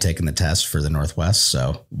 I've only taken the test for the Northwest,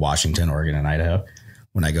 so Washington, Oregon, and Idaho.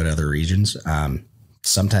 When I go to other regions,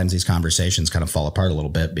 sometimes these conversations kind of fall apart a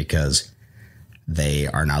little bit because they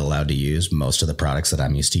are not allowed to use most of the products that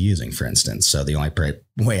I'm used to using, for instance. So the only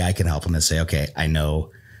way I can help them is say, okay, I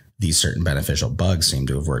know these certain beneficial bugs seem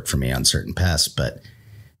to have worked for me on certain pests, but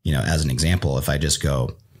as an example, if I just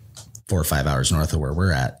go 4 or 5 hours north of where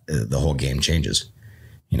we're at, the whole game changes.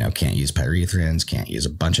 Can't use pyrethrins, can't use a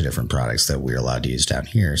bunch of different products that we're allowed to use down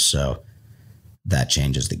here. So that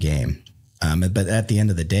changes the game. But at the end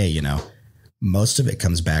of the day, most of it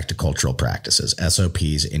comes back to cultural practices,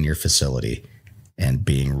 SOPs in your facility, and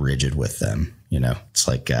being rigid with them. It's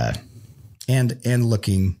like, and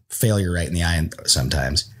looking failure right in the eye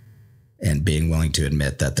sometimes, and being willing to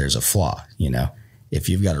admit that there's a flaw. If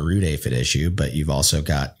you've got a root aphid issue, but you've also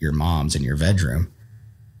got your moms in your bedroom,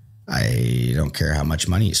 I don't care how much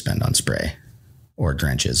money you spend on spray or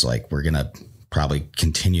drenches. Like, we're going to probably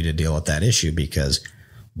continue to deal with that issue because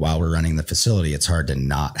while we're running the facility, it's hard to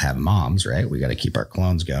not have moms, right? We got to keep our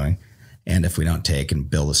clones going. And if we don't take and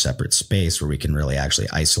build a separate space where we can really actually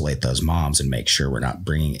isolate those moms and make sure we're not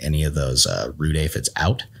bringing any of those root aphids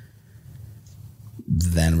out,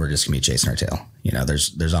 then we're just going to be chasing our tail.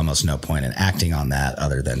 There's almost no point in acting on that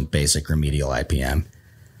other than basic remedial IPM,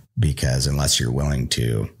 because unless you're willing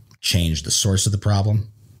to change the source of the problem,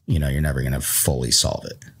 you're never going to fully solve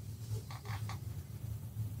it.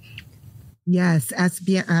 Yes, as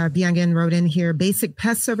Biangan wrote in here, basic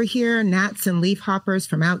pests over here, gnats and leaf hoppers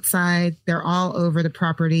from outside. They're all over the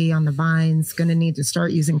property on the vines. Going to need to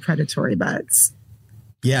start using predatory bugs.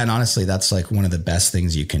 Yeah, and honestly, that's like one of the best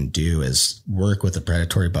things you can do is work with a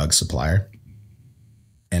predatory bug supplier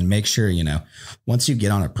and make sure, once you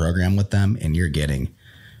get on a program with them and you're getting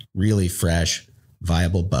really fresh,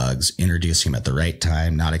 viable bugs, introducing them at the right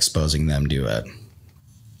time, not exposing them to a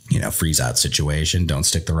freeze out situation. Don't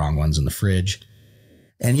stick the wrong ones in the fridge.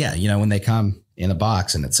 And yeah, when they come in a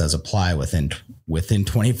box and it says apply within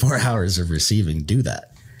 24 hours of receiving, do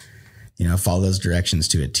that. Follow those directions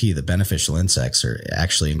to a T. The beneficial insects are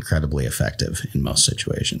actually incredibly effective in most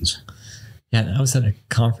situations. Yeah, I was at a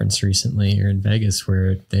conference recently here in Vegas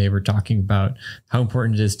where they were talking about how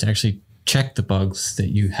important it is to actually check the bugs that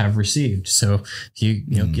you have received. So if you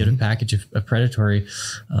get a package of predatory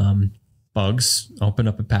bugs, open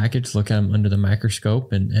up a package, look at them under the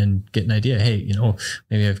microscope and get an idea. Hey,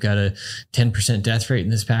 maybe I've got a 10% death rate in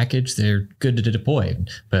this package. They're good to deploy.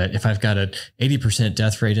 But if I've got a 80%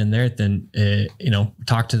 death rate in there, then,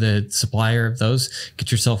 talk to the supplier of those,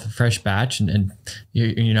 get yourself a fresh batch, and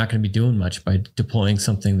you're not going to be doing much by deploying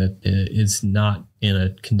something that is not in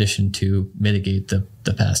a condition to mitigate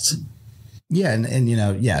the pests. Yeah. And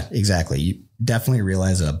yeah, exactly. You definitely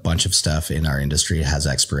realize that a bunch of stuff in our industry has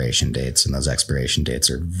expiration dates, and those expiration dates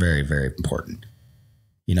are very, very important.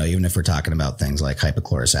 Even if we're talking about things like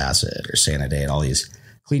hypochlorous acid or Sanidate, all these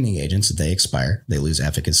cleaning agents, they expire, they lose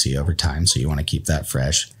efficacy over time. So you want to keep that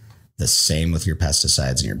fresh. The same with your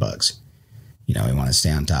pesticides and your bugs. We want to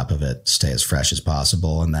stay on top of it, stay as fresh as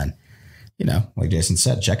possible. And then, like Jason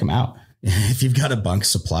said, check them out. If you've got a bunk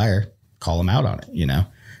supplier, call them out on it.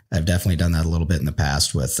 I've definitely done that a little bit in the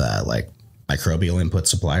past with like microbial input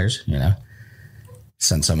suppliers.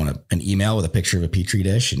 Send someone an email with a picture of a petri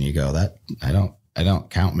dish, and you go, that I don't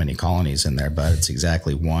count many colonies in there, but it's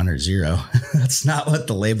exactly 1 or 0. That's not what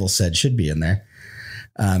the label said should be in there.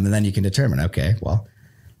 And then you can determine, okay, well,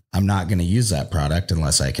 I'm not going to use that product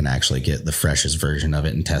unless I can actually get the freshest version of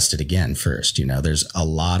it and test it again first. There's a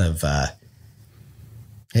lot of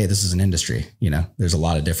hey, this is an industry, there's a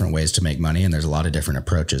lot of different ways to make money, and there's a lot of different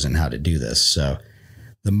approaches in how to do this. So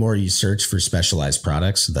the more you search for specialized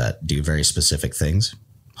products that do very specific things,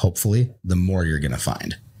 hopefully, the more you're going to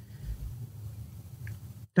find.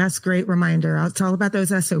 That's a great reminder. It's all about those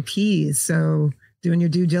SOPs. So doing your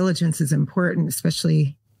due diligence is important,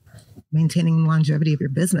 especially maintaining the longevity of your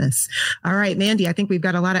business. All right, Mandy, I think we've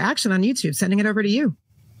got a lot of action on YouTube. Sending it over to you.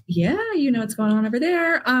 Yeah, you know what's going on over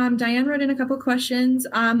there. Diane wrote in a couple of questions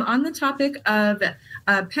on the topic of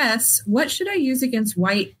pests. What should I use against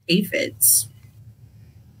white aphids?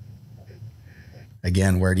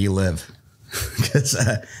 Again, where do you live? Because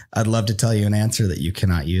I'd love to tell you an answer that you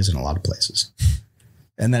cannot use in a lot of places.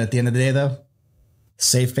 And then at the end of the day, though,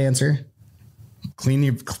 safe answer,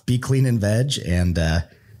 be clean and veg, and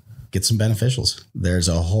get some beneficials. There's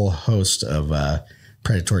a whole host of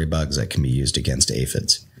predatory bugs that can be used against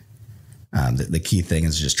aphids. The key thing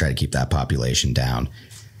is just try to keep that population down.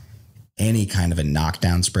 Any kind of a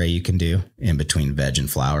knockdown spray you can do in between veg and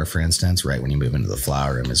flower, for instance, right when you move into the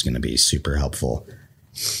flower room, is going to be super helpful.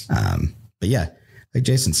 But yeah, like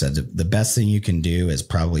Jason said, the best thing you can do is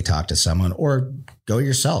probably talk to someone or go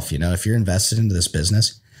yourself. You know, if you're invested into this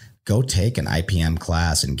business, go take an IPM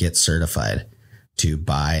class and get certified to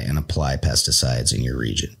buy and apply pesticides in your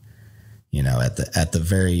region. You know, at the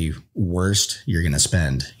very worst, you're going to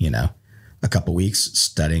spend, you know, a couple weeks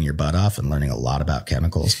studying your butt off and learning a lot about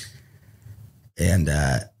chemicals. And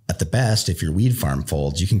at the best, if your weed farm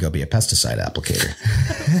folds, you can go be a pesticide applicator.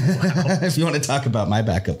 If you want to talk about my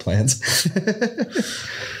backup plans.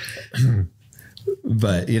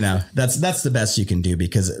 But, you know, that's the best you can do,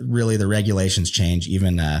 because really the regulations change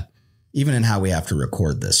even in how we have to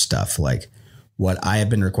record this stuff. Like what I have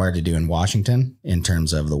been required to do in Washington in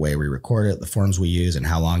terms of the way we record it, the forms we use, and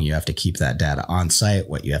how long you have to keep that data on site,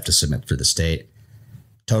 what you have to submit for the state.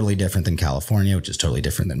 Totally different than California, which is totally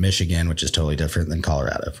different than Michigan, which is totally different than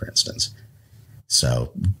Colorado, for instance.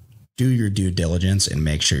 So do your due diligence and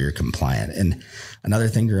make sure you're compliant. And another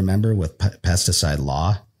thing to remember with pesticide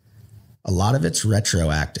law, a lot of it's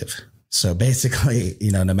retroactive. So basically,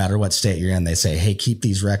 you know, no matter what state you're in, they say, hey, keep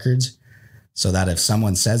these records so that if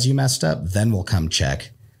someone says you messed up, then we'll come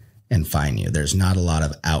check and fine you. There's not a lot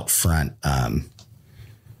of out front.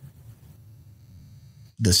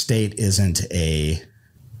 The state isn't a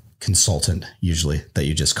consultant usually that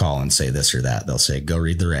you just call and say this or that. They'll say, go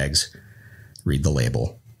read the regs, read the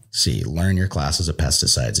label, learn your classes of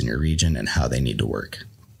pesticides in your region and how they need to work.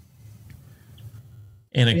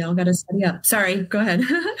 We all got to study up. Sorry, go ahead.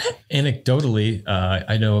 Anecdotally,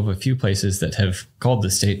 I know of a few places that have called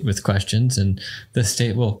the state with questions, and the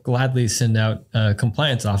state will gladly send out a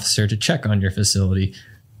compliance officer to check on your facility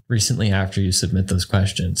recently after you submit those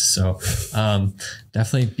questions. So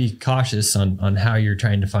definitely be cautious on how you're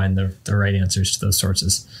trying to find the right answers to those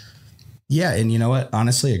sources. Yeah. And you know what?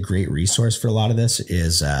 Honestly, a great resource for a lot of this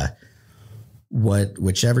is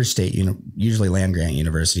whichever state, usually land grant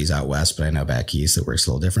universities out west, but I know back east it works a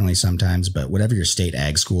little differently sometimes, but whatever your state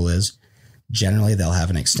ag school is, generally they'll have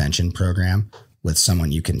an extension program with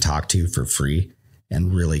someone you can talk to for free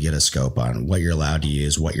and really get a scope on what you're allowed to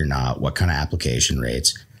use, what you're not, what kind of application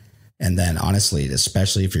rates. And then honestly,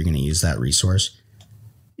 especially if you're going to use that resource,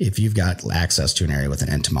 if you've got access to an area with an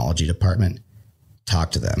entomology department,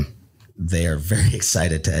 talk to them. They are very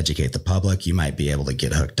excited to educate the public. You might be able to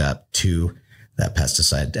get hooked up to that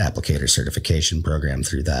pesticide applicator certification program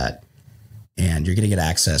through that. And you're going to get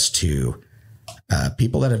access to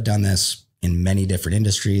people that have done this in many different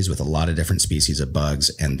industries with a lot of different species of bugs.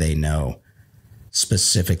 And they know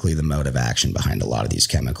specifically the mode of action behind a lot of these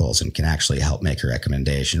chemicals and can actually help make a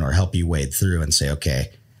recommendation or help you wade through and say, okay,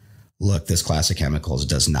 look, this class of chemicals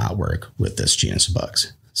does not work with this genus of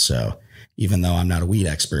bugs. So even though I'm not a weed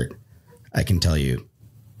expert, I can tell you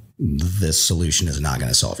this solution is not going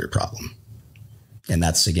to solve your problem. And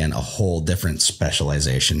that's, again, a whole different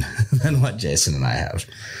specialization than what Jason and I have.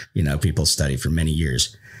 You know, people study for many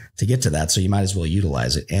years to get to that. So you might as well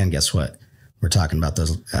utilize it. And guess what? We're talking about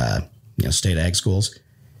those, state ag schools.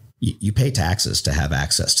 You pay taxes to have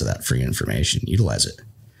access to that free information. Utilize it.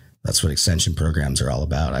 That's what extension programs are all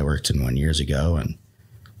about. I worked in one years ago, and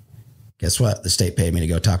guess what? The state paid me to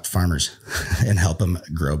go talk to farmers and help them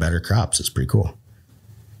grow better crops. It's pretty cool.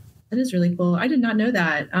 That is really cool. I did not know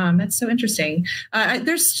that. That's so interesting.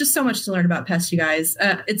 There's just so much to learn about pests, you guys.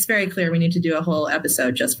 It's very clear we need to do a whole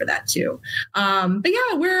episode just for that too. But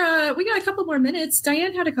yeah, we got a couple more minutes.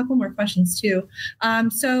 Diane had a couple more questions too.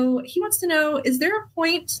 So he wants to know: is there a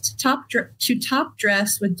point to top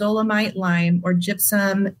dress with dolomite, lime, or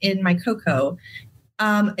gypsum in my cocoa?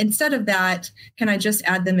 Instead of that, can I just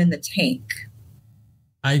add them in the tank?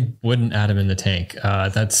 I wouldn't add them in the tank.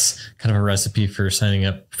 That's kind of a recipe for signing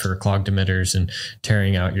up for clogged emitters and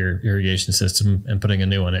tearing out your irrigation system and putting a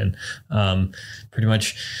new one in. Pretty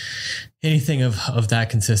much anything of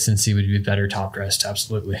that consistency would be better top dressed.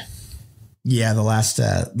 Absolutely. Yeah. The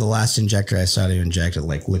last injector I saw to inject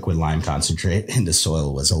like liquid lime concentrate into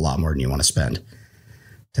soil was a lot more than you want to spend.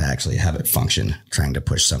 to actually have it function, trying to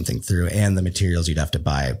push something through, and the materials you'd have to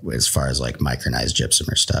buy as far as like micronized gypsum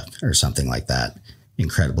or stuff or something like that,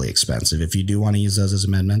 incredibly expensive. If you do want to use those as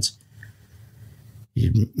amendments,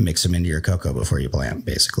 you mix them into your cocoa before you plant,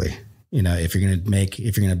 basically. You know, if you're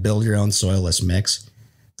going to build your own soilless mix,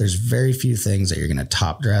 there's very few things that you're going to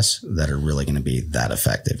top dress that are really going to be that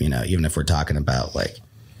effective. You know, even if we're talking about like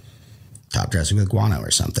top dressing with guano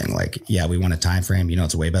or something, like, yeah, we want a time frame. You know,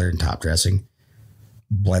 it's way better than top dressing.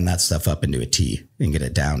 Blend that stuff up into a tea and get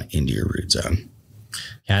it down into your root zone.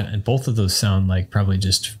 Yeah, and both of those sound like probably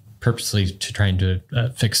just purposely to trying to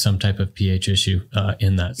fix some type of pH issue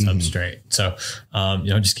in that substrate. So, you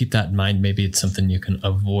know, just keep that in mind. Maybe it's something you can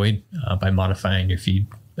avoid by modifying your feed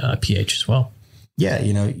pH as well. Yeah,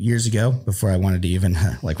 you know, years ago, before I wanted to even,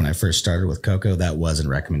 like when I first started with cocoa, that was a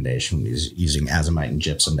recommendation, is using azomite and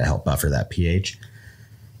gypsum to help buffer that pH.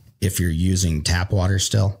 If you're using tap water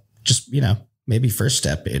still, just, you know, maybe first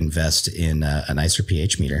step, invest in a nicer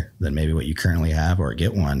pH meter than maybe what you currently have, or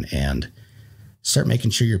get one and start making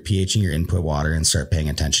sure you're pHing your input water and start paying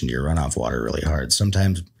attention to your runoff water really hard.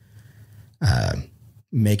 Sometimes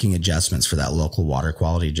making adjustments for that local water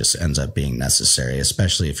quality just ends up being necessary,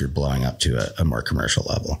 especially if you're blowing up to a more commercial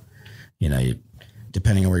level. You know,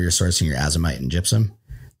 depending on where you're sourcing your azomite and gypsum,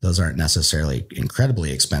 those aren't necessarily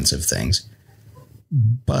incredibly expensive things,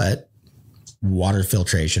 but water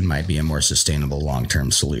filtration might be a more sustainable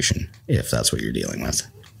long-term solution if that's what you're dealing with.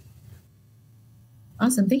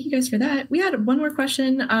 Awesome. Thank you guys for that. We had one more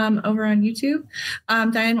question over on YouTube.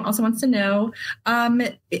 Diane also wants to know,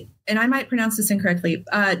 and I might pronounce this incorrectly,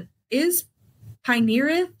 is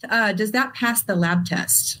Pioneereth, does that pass the lab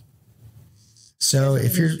test? So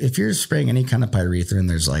if you're spraying any kind of pyrethrin,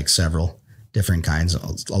 there's like several different kinds.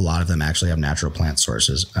 A lot of them actually have natural plant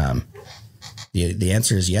sources. The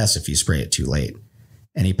answer is yes if you spray it too late.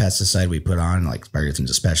 Any pesticide we put on, like pyrethrins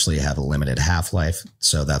especially, have a limited half-life.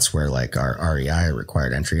 So that's where like our REI,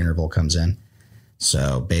 required entry interval, comes in.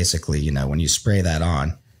 So basically, you know, when you spray that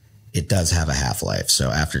on, it does have a half-life. So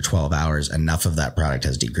after 12 hours, enough of that product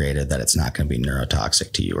has degraded that it's not going to be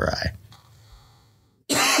neurotoxic to you or I.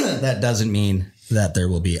 That doesn't mean that there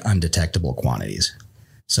will be undetectable quantities.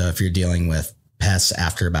 So if you're dealing with pests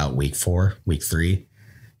after about week 4, week 3,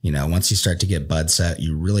 you know, once you start to get bud set,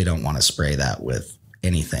 you really don't want to spray that with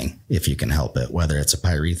anything if you can help it, whether it's a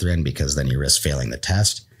pyrethrin, because then you risk failing the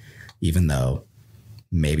test, even though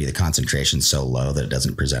maybe the concentration's so low that it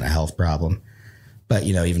doesn't present a health problem. But,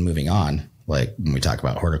 you know, even moving on, like when we talk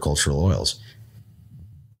about horticultural oils,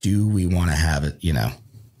 do we want to have it, you know,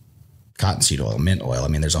 cottonseed oil, mint oil? I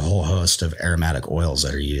mean, there's a whole host of aromatic oils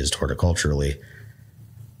that are used horticulturally.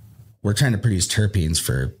 We're trying to produce terpenes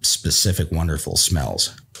for specific wonderful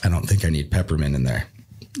smells. I don't think I need peppermint in there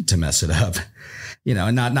to mess it up. You know,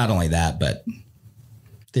 and not only that, but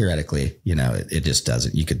theoretically, you know, it just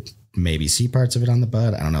doesn't. You could maybe see parts of it on the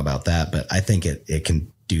bud. I don't know about that, but I think it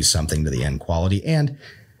can do something to the end quality. And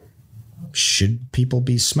should people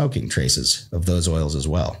be smoking traces of those oils as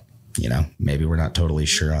well? You know, maybe we're not totally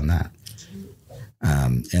sure on that.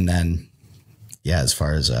 And then, yeah, as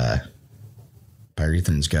far as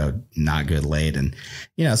pyrethrins go, not good late. And,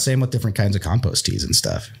 you know, same with different kinds of compost teas and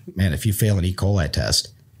stuff. Man, if you fail an E. coli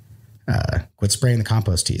test, quit spraying the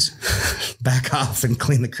compost teas. Back off and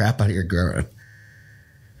clean the crap out of your grow room.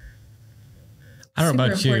 I don't know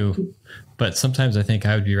about you, but sometimes I think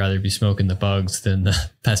I would rather be smoking the bugs than the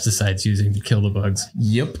pesticides using to kill the bugs.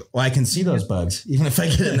 Yep. Well, I can see those bugs. Even if I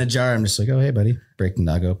get it in the jar, I'm just like, oh, hey, buddy, break the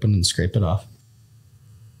nug open and scrape it off.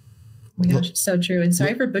 Oh my gosh, it's so true. And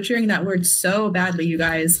sorry for butchering that word so badly, you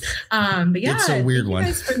guys. But yeah, it's a weird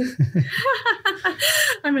one.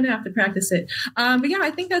 I'm going to have to practice it. But yeah,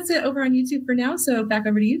 I think that's it over on YouTube for now. So back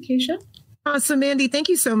over to you, Keisha. Awesome, Mandy. Thank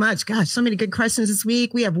you so much. Gosh, so many good questions this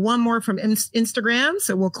week. We have one more from Instagram.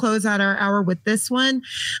 So we'll close out our hour with this one.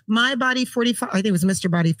 My Body 45, I think it was Mr.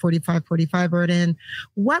 Body 4545 wrote in,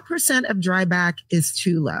 what % of dryback is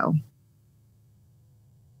too low?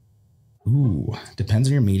 Ooh, depends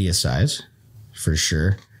on your media size, for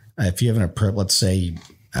sure. If you have let's say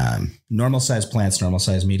normal size plants, normal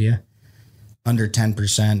size media, under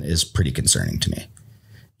 10% is pretty concerning to me.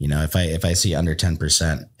 You know, if I see under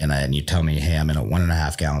 10% and you tell me, hey, I'm in a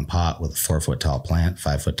 1.5 gallon pot with a 4 foot tall plant,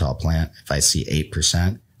 5 foot tall plant. If I see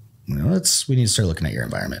 8%, you know, we need to start looking at your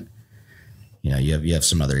environment. You know, you have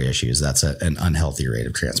some other issues. That's an unhealthy rate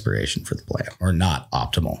of transpiration for the plant, or not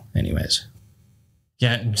optimal anyways.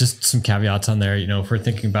 Yeah, and just some caveats on there. If we're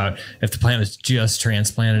thinking about if the plant was just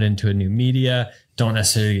transplanted into a new media, don't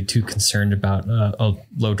necessarily get too concerned about a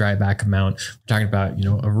low dryback amount. We're talking about,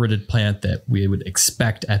 a rooted plant that we would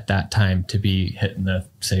expect at that time to be hitting the,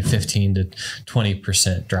 say, 15 to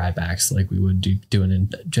 20% drybacks like we would do doing in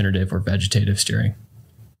generative or vegetative steering.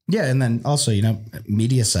 Yeah. And then also,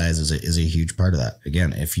 media size is a huge part of that.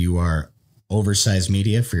 Again, if you are oversized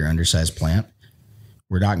media for your undersized plant,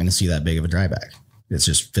 we're not going to see that big of a dryback. It's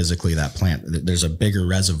just physically that plant. There's a bigger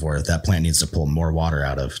reservoir that plant needs to pull more water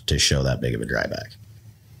out of to show that big of a dryback.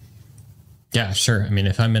 Yeah, sure. I mean,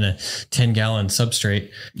 if I'm in a 10-gallon substrate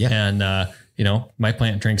and, my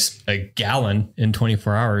plant drinks a gallon in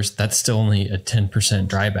 24 hours, that's still only a 10%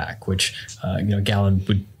 dryback, which, a gallon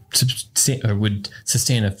would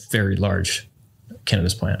sustain a very large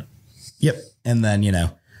cannabis plant. Yep. And then,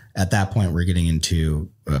 at that point, we're getting into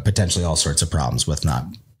potentially all sorts of problems with not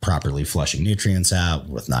properly flushing nutrients out,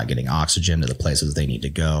 with not getting oxygen to the places they need to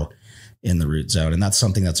go in the root zone. And that's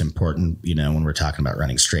something that's important, when we're talking about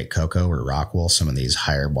running straight cocoa or rock wool, some of these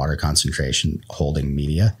higher water concentration holding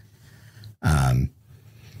media.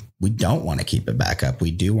 We don't want to keep it back up. We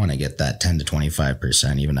do want to get that 10 to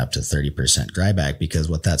 25%, even up to 30% dryback, because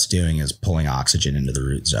what that's doing is pulling oxygen into the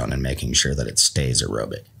root zone and making sure that it stays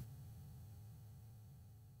aerobic.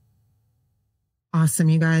 Awesome,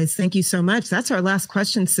 you guys. Thank you so much. That's our last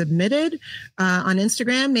question submitted on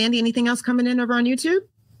Instagram. Mandy, anything else coming in over on YouTube?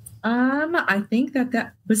 I think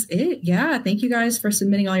that was it. Yeah. Thank you guys for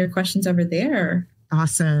submitting all your questions over there.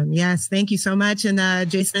 Awesome. Yes. Thank you so much. And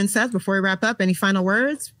Jason and Seth, before we wrap up, any final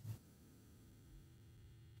words?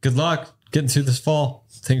 Good luck getting through this fall.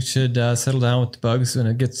 Things should settle down with the bugs when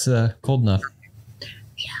it gets cold enough.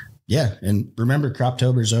 Yeah. And remember,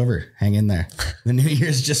 Croptober's over. Hang in there. The new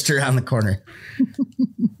year's just around the corner.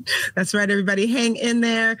 That's right, everybody. Hang in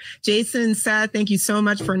there. Jason, Seth, thank you so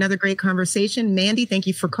much for another great conversation. Mandy, thank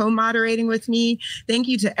you for co-moderating with me. Thank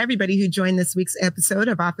you to everybody who joined this week's episode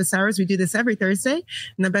of Office Hours. We do this every Thursday,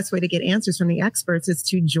 and the best way to get answers from the experts is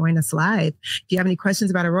to join us live. If you have any questions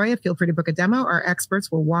about AROYA, feel free to book a demo. Our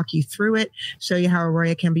experts will walk you through it, show you how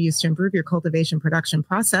AROYA can be used to improve your cultivation production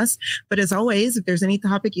process. But as always, if there's any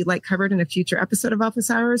topic you'd like covered in a future episode of Office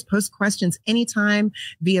Hours, post questions anytime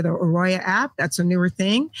via the AROYA app. That's a newer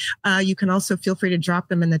thing. You can also feel free to drop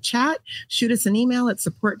them in the chat. Shoot us an email at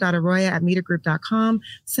support.aroya@metagroup.com.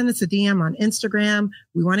 Send us a DM on Instagram.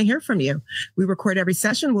 We want to hear from you. We record every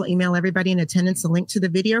session. We'll email everybody in attendance a link to the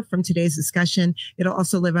video from today's discussion. It'll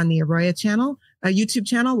also live on the AROYA channel, YouTube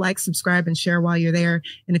channel. Like, subscribe, and share while you're there.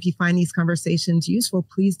 And if you find these conversations useful,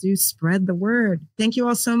 please do spread the word. Thank you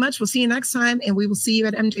all so much. We'll see you next time, and we will see you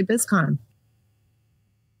at MJ BizCon.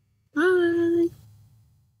 Bye.